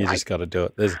 you just got to do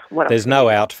it. There's no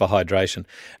out for hydration.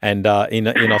 And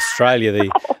in Australia,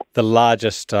 the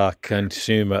largest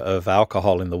consumer of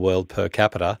alcohol in the world per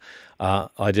capita,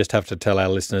 I just have to tell our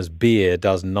listeners, beer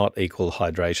does not equal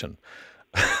hydration.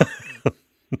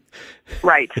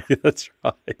 Right. That's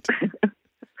right.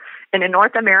 And in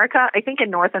North America,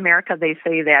 they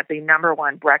say that the number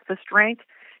one breakfast drink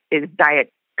is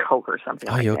Diet Coke or something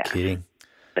like that. Oh, you're kidding.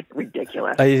 That's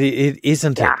ridiculous.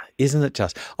 Isn't it? Isn't it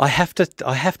just? I have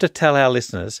to tell our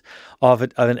listeners of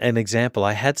an example.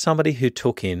 I had somebody who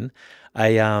took in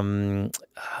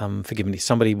forgive me,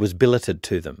 somebody was billeted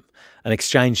to them, an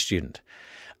exchange student.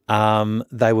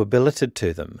 They were billeted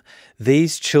to them.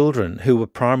 These children who were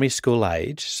primary school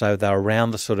age, so they're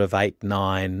around the sort of 8,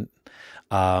 9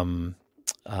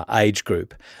 age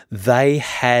group, they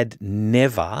had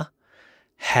never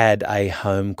had a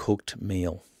home-cooked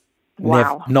meal.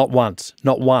 Wow. Not once,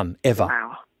 not one, ever.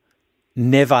 Wow.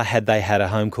 Never had they had a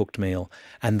home-cooked meal,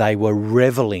 and they were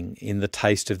reveling in the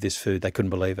taste of this food. They couldn't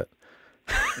believe it.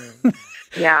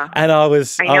 Yeah. And I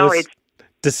was it's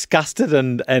disgusted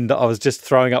and I was just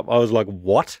throwing up. I was like,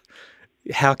 what?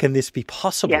 How can this be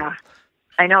possible? Yeah.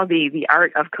 I know the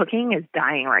art of cooking is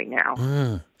dying right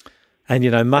now. And,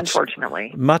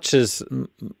 unfortunately, much as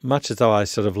though I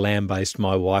sort of lambaste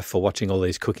my wife for watching all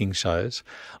these cooking shows,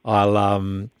 I'll,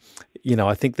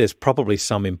 I think there's probably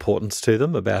some importance to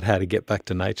them about how to get back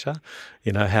to nature,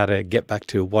 how to get back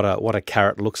to what a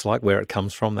carrot looks like, where it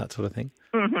comes from, that sort of thing.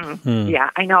 Mm-hmm. Yeah,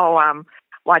 I know.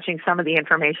 Watching some of the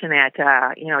information that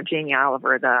Jamie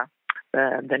Oliver,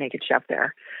 the Naked Chef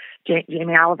there,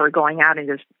 Jamie Oliver going out and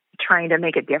just trying to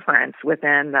make a difference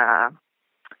within the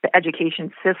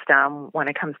education system when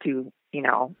it comes to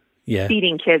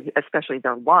feeding kids, especially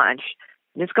their lunch.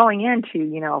 Just going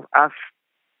into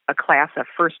a class of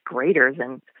first graders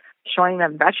and showing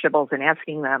them vegetables and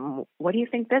asking them, "What do you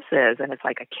think this is?" And it's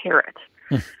like a carrot,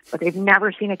 but they've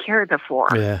never seen a carrot before.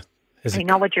 Yeah. I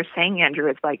know what you're saying, Andrew.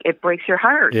 It's like it breaks your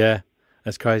heart. Yeah,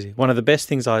 that's crazy. One of the best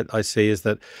things I see is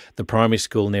that the primary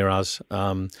school near us,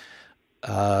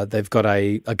 they've got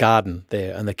a garden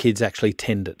there, and the kids actually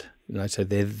tend it. So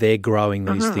they're growing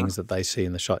these things that they see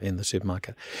in the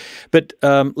supermarket. But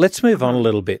let's move on a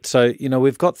little bit. So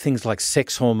we've got things like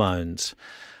sex hormones,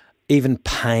 even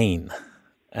pain,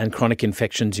 and chronic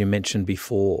infections you mentioned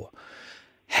before.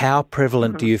 How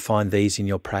prevalent do you find these in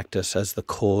your practice as the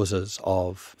causes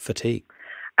of fatigue?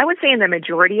 I would say in the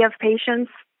majority of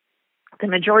patients, the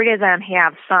majority of them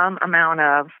have some amount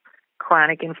of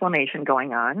chronic inflammation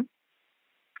going on.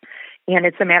 And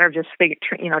it's a matter of just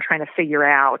trying to figure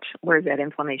out where's that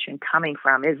inflammation coming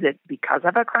from. Is it because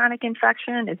of a chronic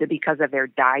infection? Is it because of their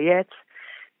diet?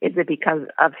 Is it because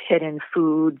of hidden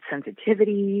food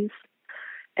sensitivities?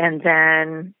 And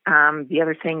then the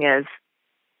other thing is,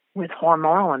 with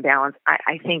hormonal imbalance,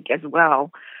 I think as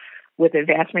well, with the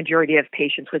vast majority of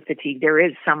patients with fatigue, there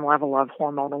is some level of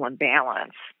hormonal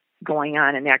imbalance going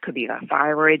on, and that could be the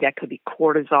thyroid, that could be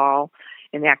cortisol,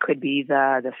 and that could be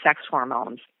the sex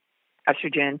hormones,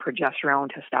 estrogen, progesterone,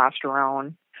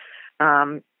 testosterone.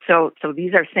 So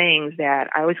these are things that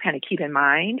I always kind of keep in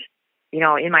mind,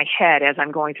 in my head as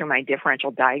I'm going through my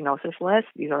differential diagnosis list.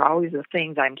 These are always the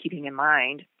things I'm keeping in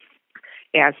mind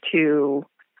as to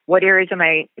what areas am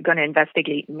I going to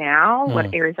investigate now?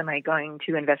 What areas am I going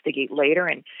to investigate later?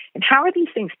 And how are these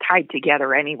things tied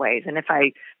together anyways? And if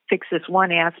I fix this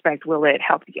one aspect, will it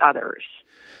help the others?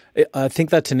 I think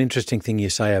that's an interesting thing you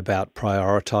say about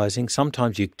prioritizing.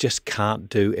 Sometimes you just can't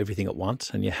do everything at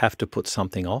once and you have to put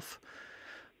something off.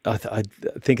 I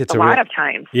think it's a lot of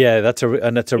times. Yeah, it's a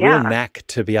real knack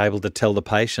to be able to tell the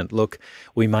patient, look,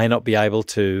 we may not be able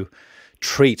to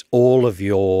treat all of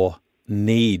your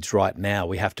needs right now.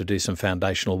 We have to do some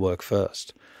foundational work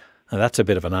first. And that's a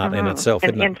bit of an art in itself,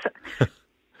 isn't it?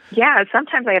 Yeah,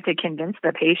 sometimes I have to convince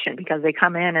the patient because they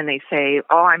come in and they say,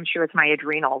 "Oh, I'm sure it's my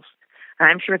adrenals.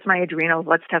 I'm sure it's my adrenals.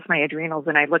 Let's test my adrenals."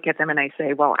 And I look at them and I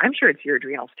say, "Well, I'm sure it's your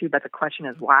adrenals too, but the question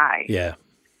is why? Yeah.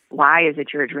 Why is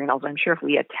it your adrenals? I'm sure if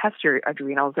we test your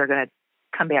adrenals, they're going to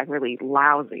come back really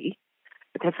lousy.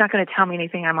 But that's not going to tell me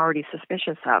anything I'm already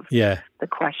suspicious of." Yeah. The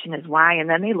question is why. And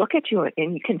then they look at you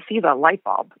and you can see the light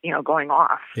bulb, going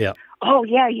off. Yeah. "Oh,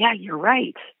 yeah, you're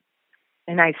right."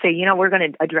 And I say, we're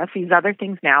going to address these other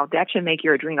things now. That should make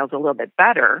your adrenals a little bit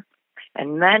better.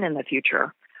 And then in the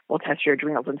future, we'll test your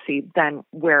adrenals and see then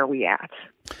where are we at.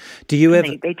 Do you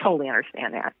ever? They totally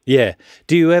understand that. Yeah.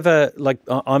 Do you ever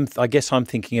I guess I'm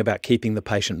thinking about keeping the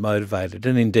patient motivated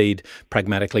and indeed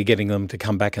pragmatically getting them to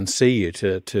come back and see you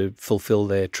to fulfil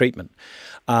their treatment.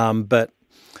 But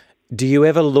do you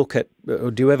ever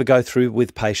go through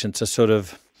with patients a sort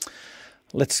of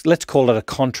let's call it a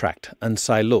contract and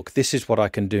say, look, this is what I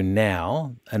can do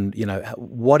now, and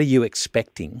what are you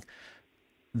expecting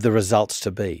the results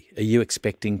to be? Are you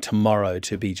expecting tomorrow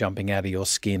to be jumping out of your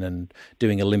skin and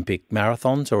doing Olympic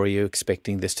marathons, or are you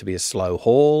expecting this to be a slow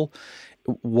haul?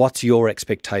 What's your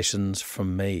expectations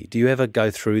from me? Do you ever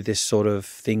go through this sort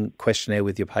of questionnaire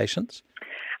with your patients?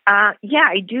 Yeah,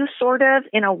 I do sort of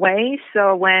in a way.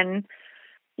 So when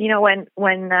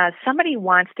somebody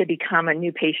wants to become a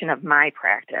new patient of my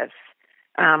practice,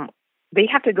 they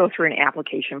have to go through an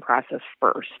application process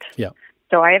first. Yeah.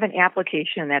 So I have an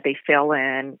application that they fill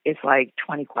in. It's like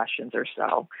 20 questions or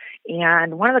so.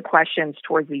 And one of the questions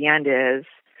towards the end is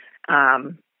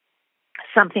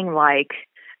something like,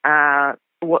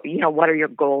 what are your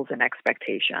goals and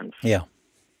expectations? Yeah.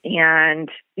 And,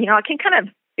 it can kind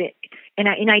of,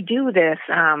 and I do this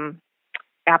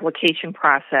application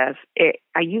process.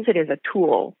 I use it as a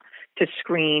tool to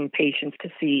screen patients to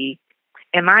see,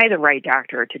 am I the right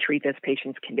doctor to treat this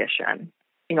patient's condition?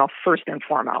 First and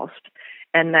foremost.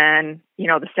 And then,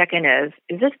 the second is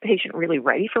this patient really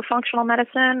ready for functional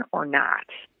medicine or not?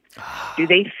 Do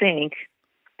they think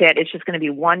that it's just going to be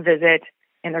one visit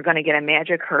and they're going to get a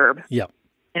magic herb? Yep.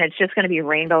 And it's just going to be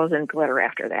rainbows and glitter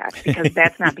after that, because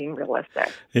that's not being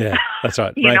realistic. Yeah, that's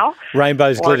right. Know?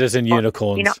 Rainbows, glitters, and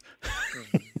unicorns.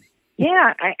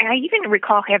 Yeah, I even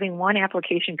recall having one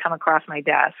application come across my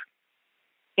desk,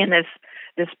 and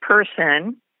this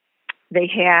person, they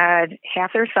had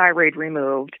half their thyroid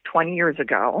removed 20 years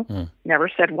ago, never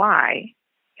said why,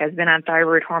 has been on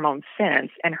thyroid hormone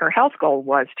since, and her health goal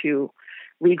was to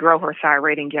regrow her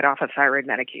thyroid and get off of thyroid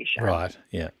medication. Right,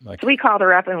 yeah. Okay. So we called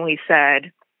her up and we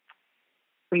said,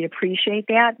 we appreciate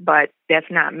that, but that's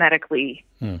not medically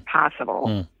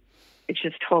possible. It's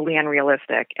just totally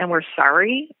unrealistic. And we're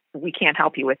sorry, we can't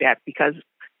help you with that, because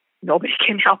nobody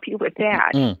can help you with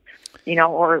that.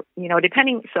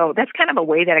 Depending. So that's kind of a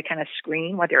way that I kind of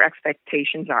screen what their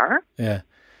expectations are. Yeah.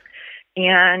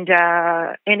 And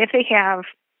if they have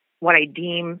what I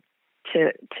deem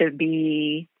to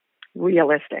be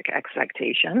realistic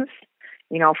expectations,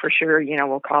 for sure,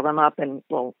 we'll call them up and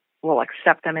we'll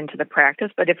accept them into the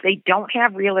practice. But if they don't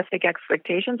have realistic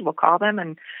expectations, we'll call them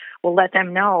and we'll let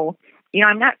them know,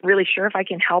 I'm not really sure if I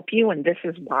can help you, and this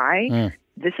is why.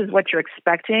 This is what you're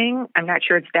expecting. I'm not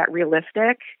sure it's that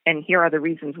realistic, and here are the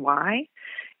reasons why.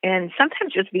 And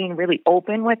sometimes just being really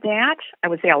open with that, I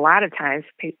would say a lot of times,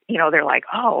 they're like,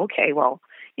 oh, okay, well,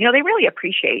 they really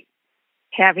appreciate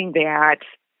having that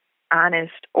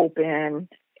honest, open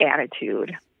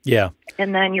attitude. Yeah.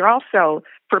 And then you're also,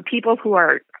 for people who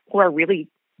are really,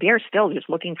 they're still just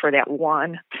looking for that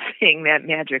one thing, that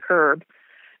magic herb,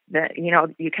 that,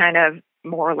 you kind of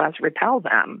more or less repel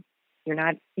them. You're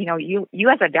not, you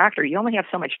as a doctor, you only have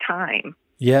so much time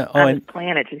on this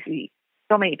planet to see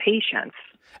so many patients.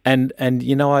 And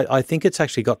I think it's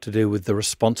actually got to do with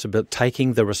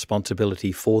taking the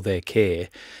responsibility for their care.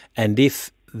 And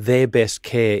if their best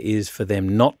care is for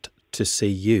them not to see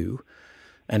you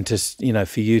and to,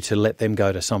 for you to let them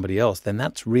go to somebody else, then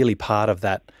that's really part of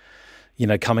that,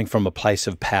 coming from a place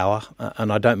of power.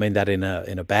 And I don't mean that in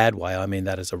a bad way. I mean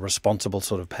that as a responsible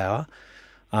sort of power.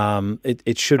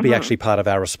 It should be actually part of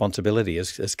our responsibility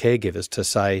as caregivers to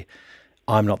say,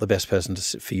 I'm not the best person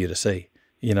for you to see,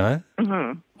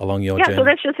 along your journey. Yeah, so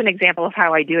that's just an example of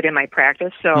how I do it in my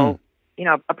practice. So,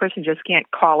 a person just can't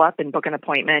call up and book an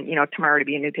appointment, tomorrow to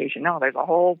be a new patient. No, there's a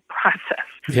whole process.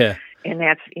 Yeah. And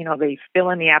that's, they fill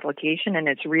in the application, and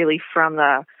it's really from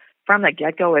the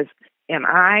get-go is, am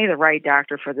I the right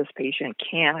doctor for this patient?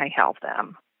 Can I help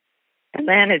them? And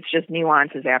then it's just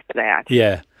nuances after that.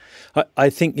 Yeah. I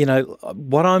think,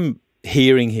 what I'm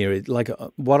hearing here, is like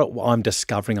what I'm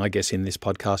discovering, I guess, in this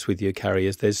podcast with you, Carri,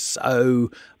 is there's so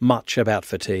much about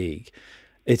fatigue.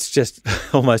 It's just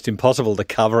almost impossible to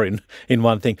cover in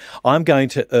one thing. I'm going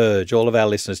to urge all of our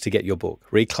listeners to get your book,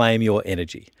 Reclaim Your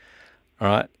Energy. All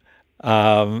right.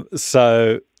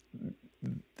 So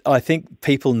I think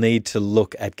people need to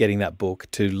look at getting that book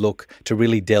to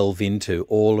really delve into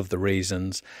all of the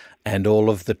reasons and all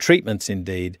of the treatments,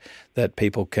 indeed, that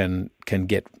people can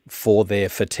get for their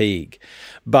fatigue.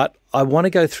 But I want to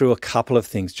go through a couple of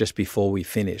things just before we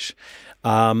finish.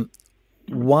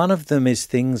 One of them is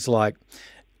things like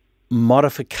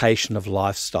modification of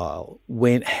lifestyle.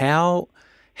 How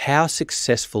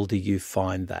successful do you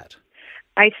find that?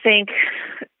 I think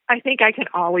I can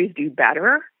always do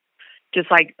better.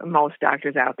 Just like most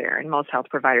doctors out there and most health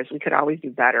providers, we could always do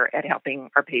better at helping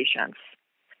our patients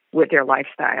with their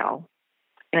lifestyle.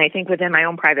 And I think within my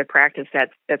own private practice,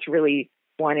 that's really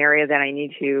one area that I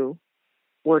need to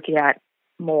work at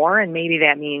more. And maybe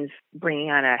that means bringing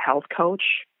on a health coach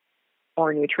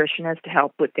or a nutritionist to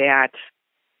help with that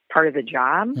part of the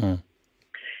job.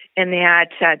 And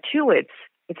that too,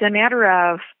 it's a matter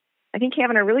of, I think,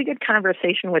 having a really good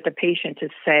conversation with the patient to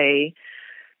say,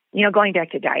 going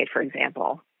back to diet, for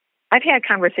example, I've had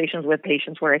conversations with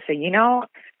patients where I say,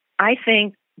 I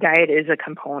think diet is a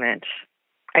component.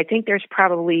 I think there's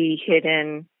probably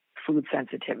hidden food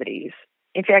sensitivities.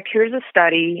 In fact, here's a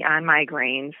study on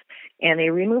migraines, and they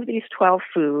removed these 12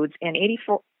 foods, and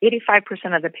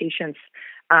 85% of the patients,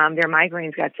 their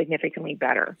migraines got significantly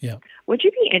better. Yeah. Would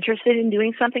you be interested in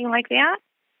doing something like that?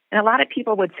 And a lot of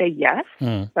people would say yes,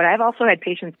 but I've also had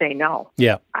patients say no.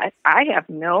 Yeah. I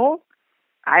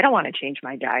don't want to change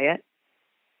my diet.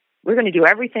 We're going to do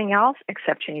everything else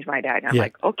except change my diet. And I'm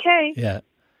like, okay. Yeah.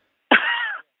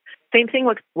 Same thing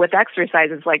with exercise.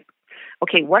 It's like,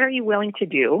 okay, what are you willing to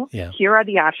do? Yeah. Here are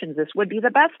the options. This would be the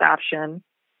best option.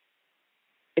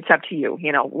 It's up to you.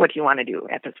 What do you want to do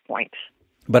at this point?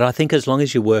 But I think as long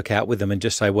as you work out with them and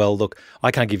just say, well, look, I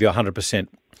can't give you 100%,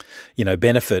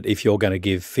 benefit if you're going to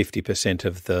give 50%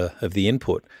 of the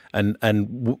input, and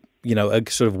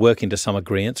sort of work into some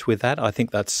agreement with that. I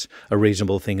think that's a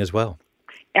reasonable thing as well.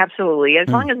 Absolutely, as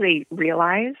long as they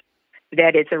realize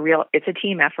that it's a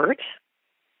team effort.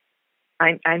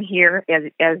 I'm here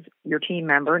as your team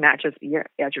member, not just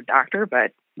as your doctor,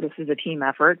 but this is a team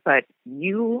effort. But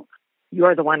you're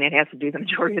the one that has to do the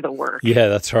majority of the work. Yeah,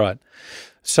 that's right.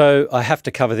 So I have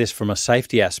to cover this from a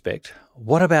safety aspect.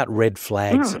 What about red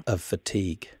flags of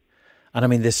fatigue? And I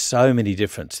mean, there's so many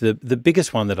different. The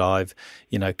biggest one that I've,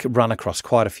 run across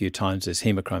quite a few times is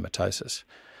hemochromatosis.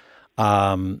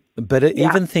 But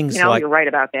even things like, you're right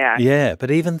about that. Yeah,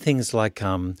 but even things like,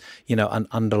 an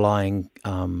underlying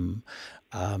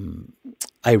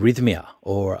arrhythmia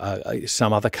or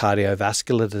some other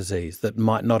cardiovascular disease that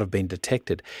might not have been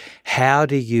detected.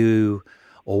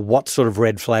 What sort of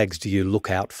red flags do you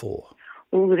look out for?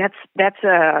 Ooh, that's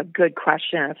a good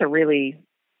question. That's a really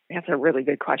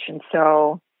good question.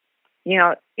 So,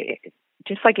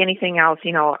 just like anything else,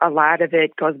 a lot of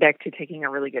it goes back to taking a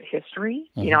really good history,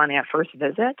 on that first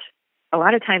visit. A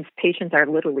lot of times patients are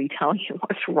literally telling you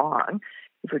what's wrong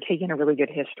if we're taking a really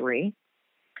good history.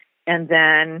 And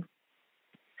then,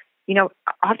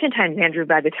 oftentimes, Andrew,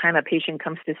 by the time a patient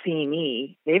comes to see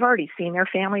me, they've already seen their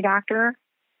family doctor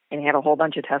and had a whole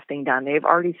bunch of testing done. They've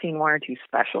already seen one or two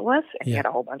specialists and had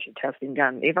a whole bunch of testing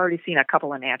done. They've already seen a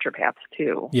couple of naturopaths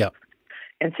too. Yeah.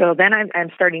 And so then I'm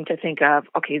starting to think of,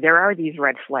 okay, there are these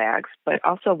red flags, but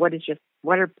also what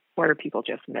are people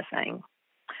just missing?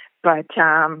 But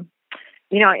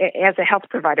as a health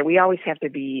provider, we always have to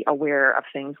be aware of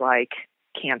things like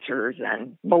cancers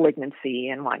and malignancy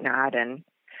and whatnot. And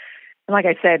like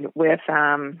I said, with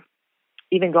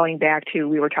even going back to,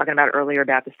 we were talking about earlier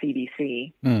about the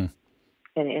CDC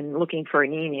and looking for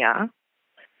anemia,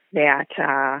 that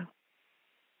I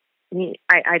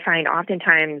find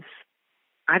oftentimes,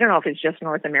 I don't know if it's just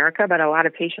North America, but a lot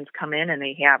of patients come in and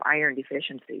they have iron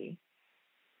deficiency.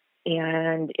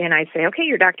 And I say, okay,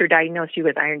 your doctor diagnosed you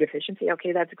with iron deficiency.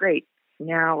 Okay, that's great.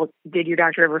 Now, did your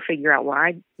doctor ever figure out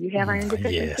why you have iron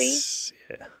deficiency? Yes.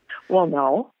 Yeah. Well,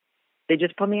 no. They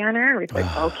just put me on iron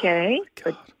replacement. Okay.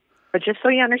 But just so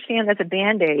you understand, that's a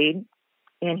Band-Aid,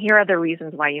 and here are the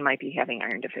reasons why you might be having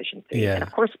iron deficiency. Yeah. And,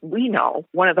 of course, we know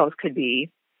one of those could be,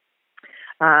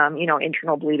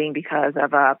 internal bleeding because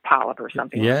of a polyp or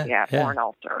something like that, or an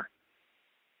ulcer.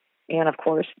 And, of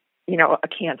course, a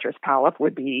cancerous polyp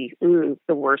would be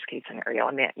the worst-case scenario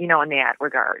in that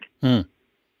regard. And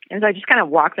so I just kind of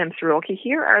walk them through, okay,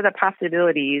 here are the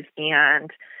possibilities,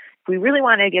 and if we really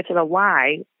want to get to the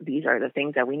why, these are the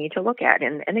things that we need to look at,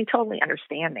 and they totally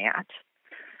understand that.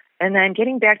 And then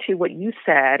getting back to what you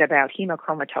said about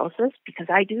hemochromatosis, because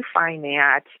I do find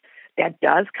that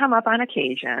does come up on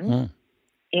occasion,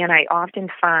 and I often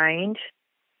find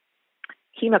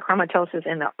hemochromatosis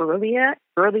in the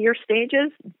earlier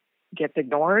stages gets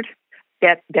ignored.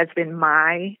 That's been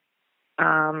my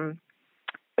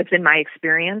it's been my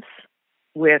experience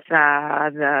with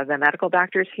the medical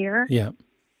doctors here. Yeah.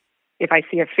 If I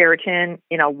see a ferritin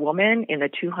in a woman in the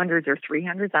 200s or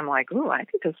 300s, I'm like, ooh, I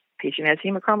think this patient has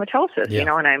hemochromatosis,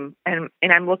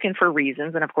 and I'm looking for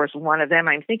reasons. And of course, one of them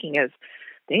I'm thinking is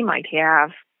they might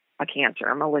have a cancer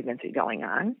or malignancy going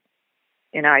on.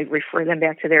 And I refer them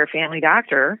back to their family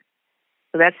doctor.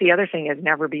 So that's the other thing, is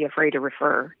never be afraid to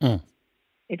refer.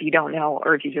 If you don't know,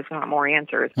 or if you just want more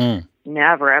answers,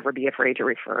 never, ever be afraid to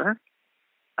refer.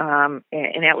 And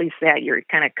at least that you're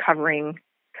kind of covering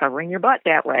your butt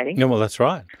that way. Yeah, well, that's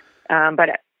right. But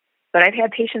I've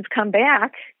had patients come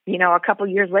back, a couple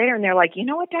years later, and they're like, you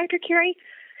know what, Dr. Carri,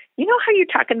 you know how you're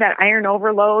talking about iron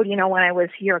overload, when I was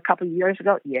here a couple years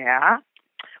ago? Yeah.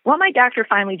 Well, my doctor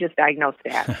finally just diagnosed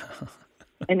that.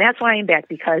 And that's why I'm back,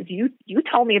 because you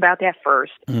told me about that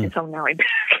first, and so now I'm back.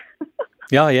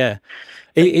 Yeah.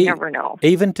 You never know.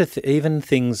 Even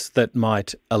things that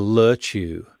might alert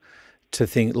you to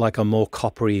think like a more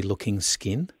coppery looking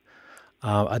skin,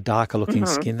 a darker looking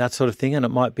skin, that sort of thing, and it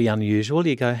might be unusual.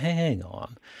 You go, hang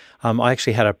on. I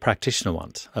actually had a practitioner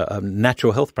once, a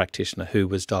natural health practitioner, who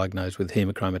was diagnosed with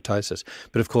hemochromatosis,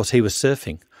 but of course he was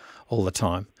surfing all the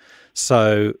time.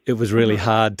 So it was really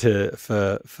hard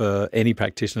for any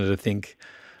practitioner to think,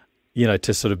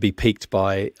 to sort of be piqued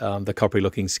by the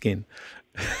coppery-looking skin.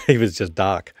 He was just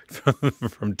dark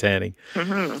from tanning.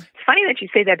 Mm-hmm. It's funny that you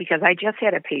say that because I just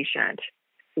had a patient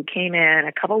who came in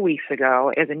a couple weeks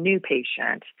ago as a new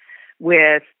patient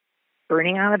with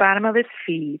burning on the bottom of his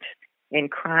feet and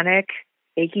chronic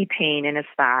achy pain in his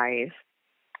thighs.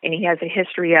 And he has a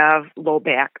history of low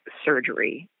back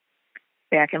surgery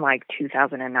back in like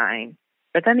 2009.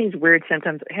 But then these weird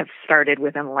symptoms have started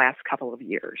within the last couple of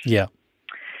years. Yeah.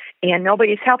 And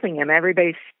nobody's helping him.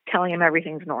 Everybody's telling him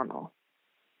everything's normal.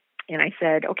 And I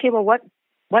said, okay, well, what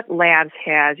labs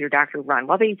has your doctor run?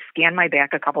 Well, they scanned my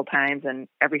back a couple times and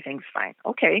everything's fine.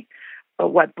 Okay, but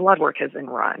what blood work has been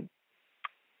run?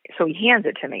 So he hands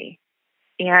it to me.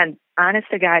 And honest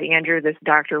to God, Andrew, this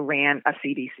doctor ran a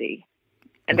CBC.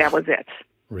 And that was it.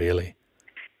 Really?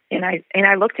 And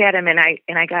I looked at him and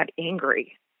I got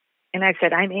angry. And I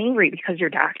said, I'm angry because your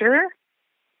doctor,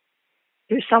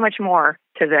 there's so much more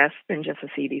to this than just a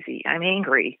CBC. I'm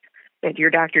angry that your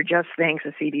doctor just thinks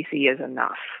a CBC is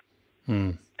enough.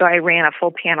 So I ran a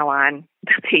full panel on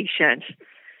the patient,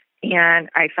 and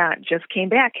I came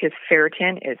back, his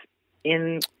ferritin is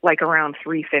in like around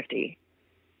 350.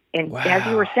 And as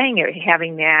you were saying,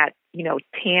 having that,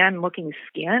 tan looking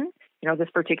skin, this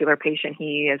particular patient,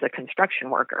 he is a construction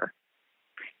worker.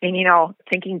 And,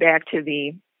 thinking back to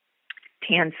the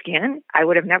tan skin, I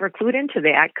would have never clued into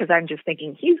that because I'm just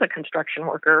thinking he's a construction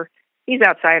worker. He's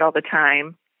outside all the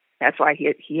time. That's why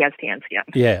he has tan skin.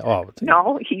 Yeah. Oh,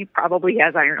 no, he probably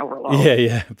has iron overload.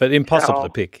 Yeah. But impossible to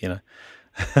pick,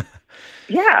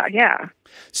 Yeah.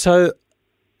 So,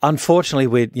 unfortunately,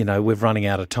 we're running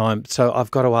out of time. So I've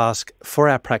got to ask, for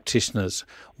our practitioners,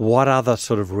 what other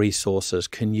sort of resources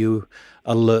can you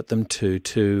alert them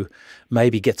to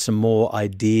maybe get some more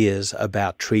ideas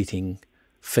about treating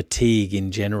fatigue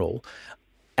in general?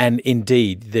 And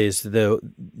indeed,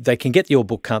 they can get your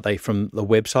book, can't they, from the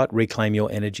website,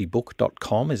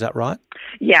 reclaimyourenergybook.com, is that right?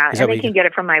 Yeah, and they can get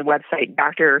it from my website,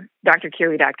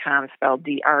 drcarri.com, spelled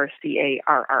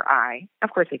DRCARRI.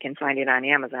 Of course, they can find it on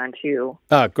Amazon, too.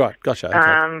 Oh, great. Gotcha.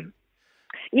 Okay.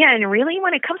 Yeah, and really,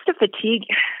 when it comes to fatigue,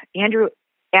 Andrew,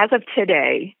 as of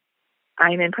today,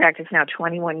 I'm in practice now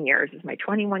 21 years. It's my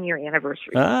 21-year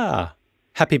anniversary. Ah,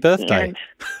 happy birthday.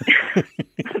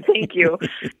 Thank you.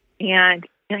 And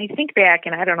I think back,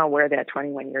 and I don't know where that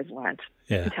 21 years went,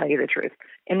 to tell you the truth.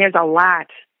 And there's a lot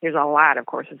of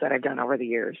courses that I've done over the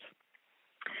years.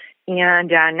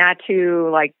 And not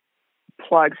to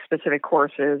plug specific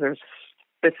courses or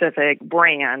specific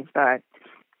brands, but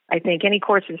I think any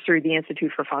courses through the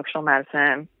Institute for Functional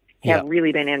Medicine have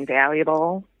really been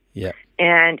invaluable. Yeah.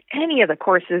 And any of the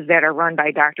courses that are run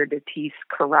by Dr. Datis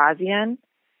Karazian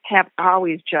have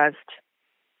always just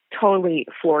totally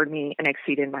floored me and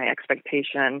exceeded my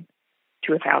expectation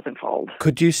to 1,000-fold.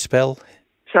 Could you spell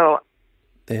their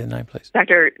name, please?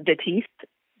 Dr. Datis,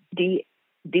 D-A-T-I-S.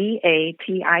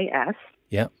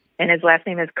 Yeah. And his last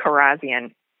name is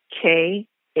Karazian,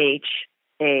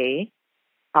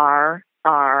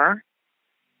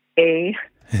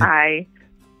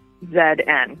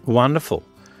 K-H-A-R-R-A-I-Z-N. Wonderful.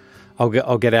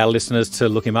 I'll get our listeners to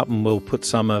look him up, and we'll put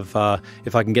some of,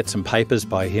 if I can get some papers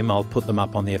by him, I'll put them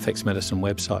up on the FX Medicine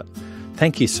website.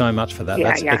 Thank you so much for that.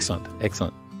 That's excellent.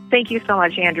 Excellent. Thank you so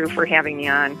much, Andrew, for having me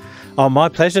on. Oh, my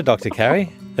pleasure, Dr. Carri.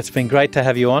 It's been great to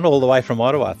have you on all the way from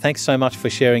Ottawa. Thanks so much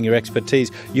for sharing your expertise,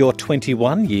 your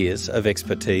 21 years of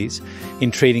expertise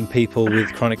in treating people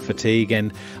with chronic fatigue.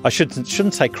 And I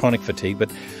shouldn't say chronic fatigue,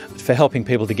 but for helping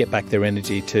people to get back their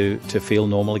energy to feel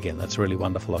normal again. That's really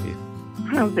wonderful of you.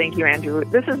 Oh, thank you, Andrew.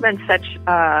 This has been such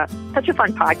a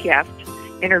fun podcast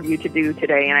interview to do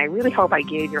today, and I really hope I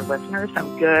gave your listeners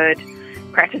some good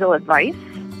practical advice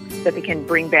that they can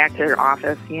bring back to their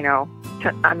office,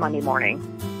 on Monday morning.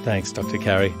 Thanks, Dr.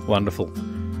 Carri. Wonderful.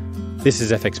 This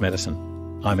is FX Medicine.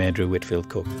 I'm Andrew Whitfield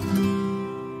Cook.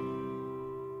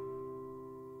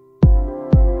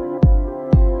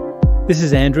 This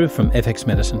is Andrew from FX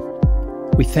Medicine.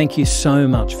 We thank you so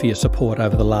much for your support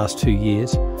over the last 2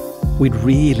 years. We'd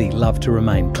really love to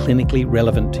remain clinically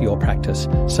relevant to your practice.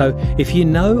 So if you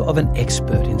know of an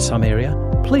expert in some area,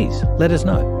 please let us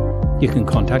know. You can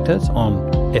contact us on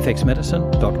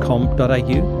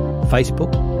fxmedicine.com.au,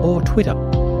 Facebook or Twitter.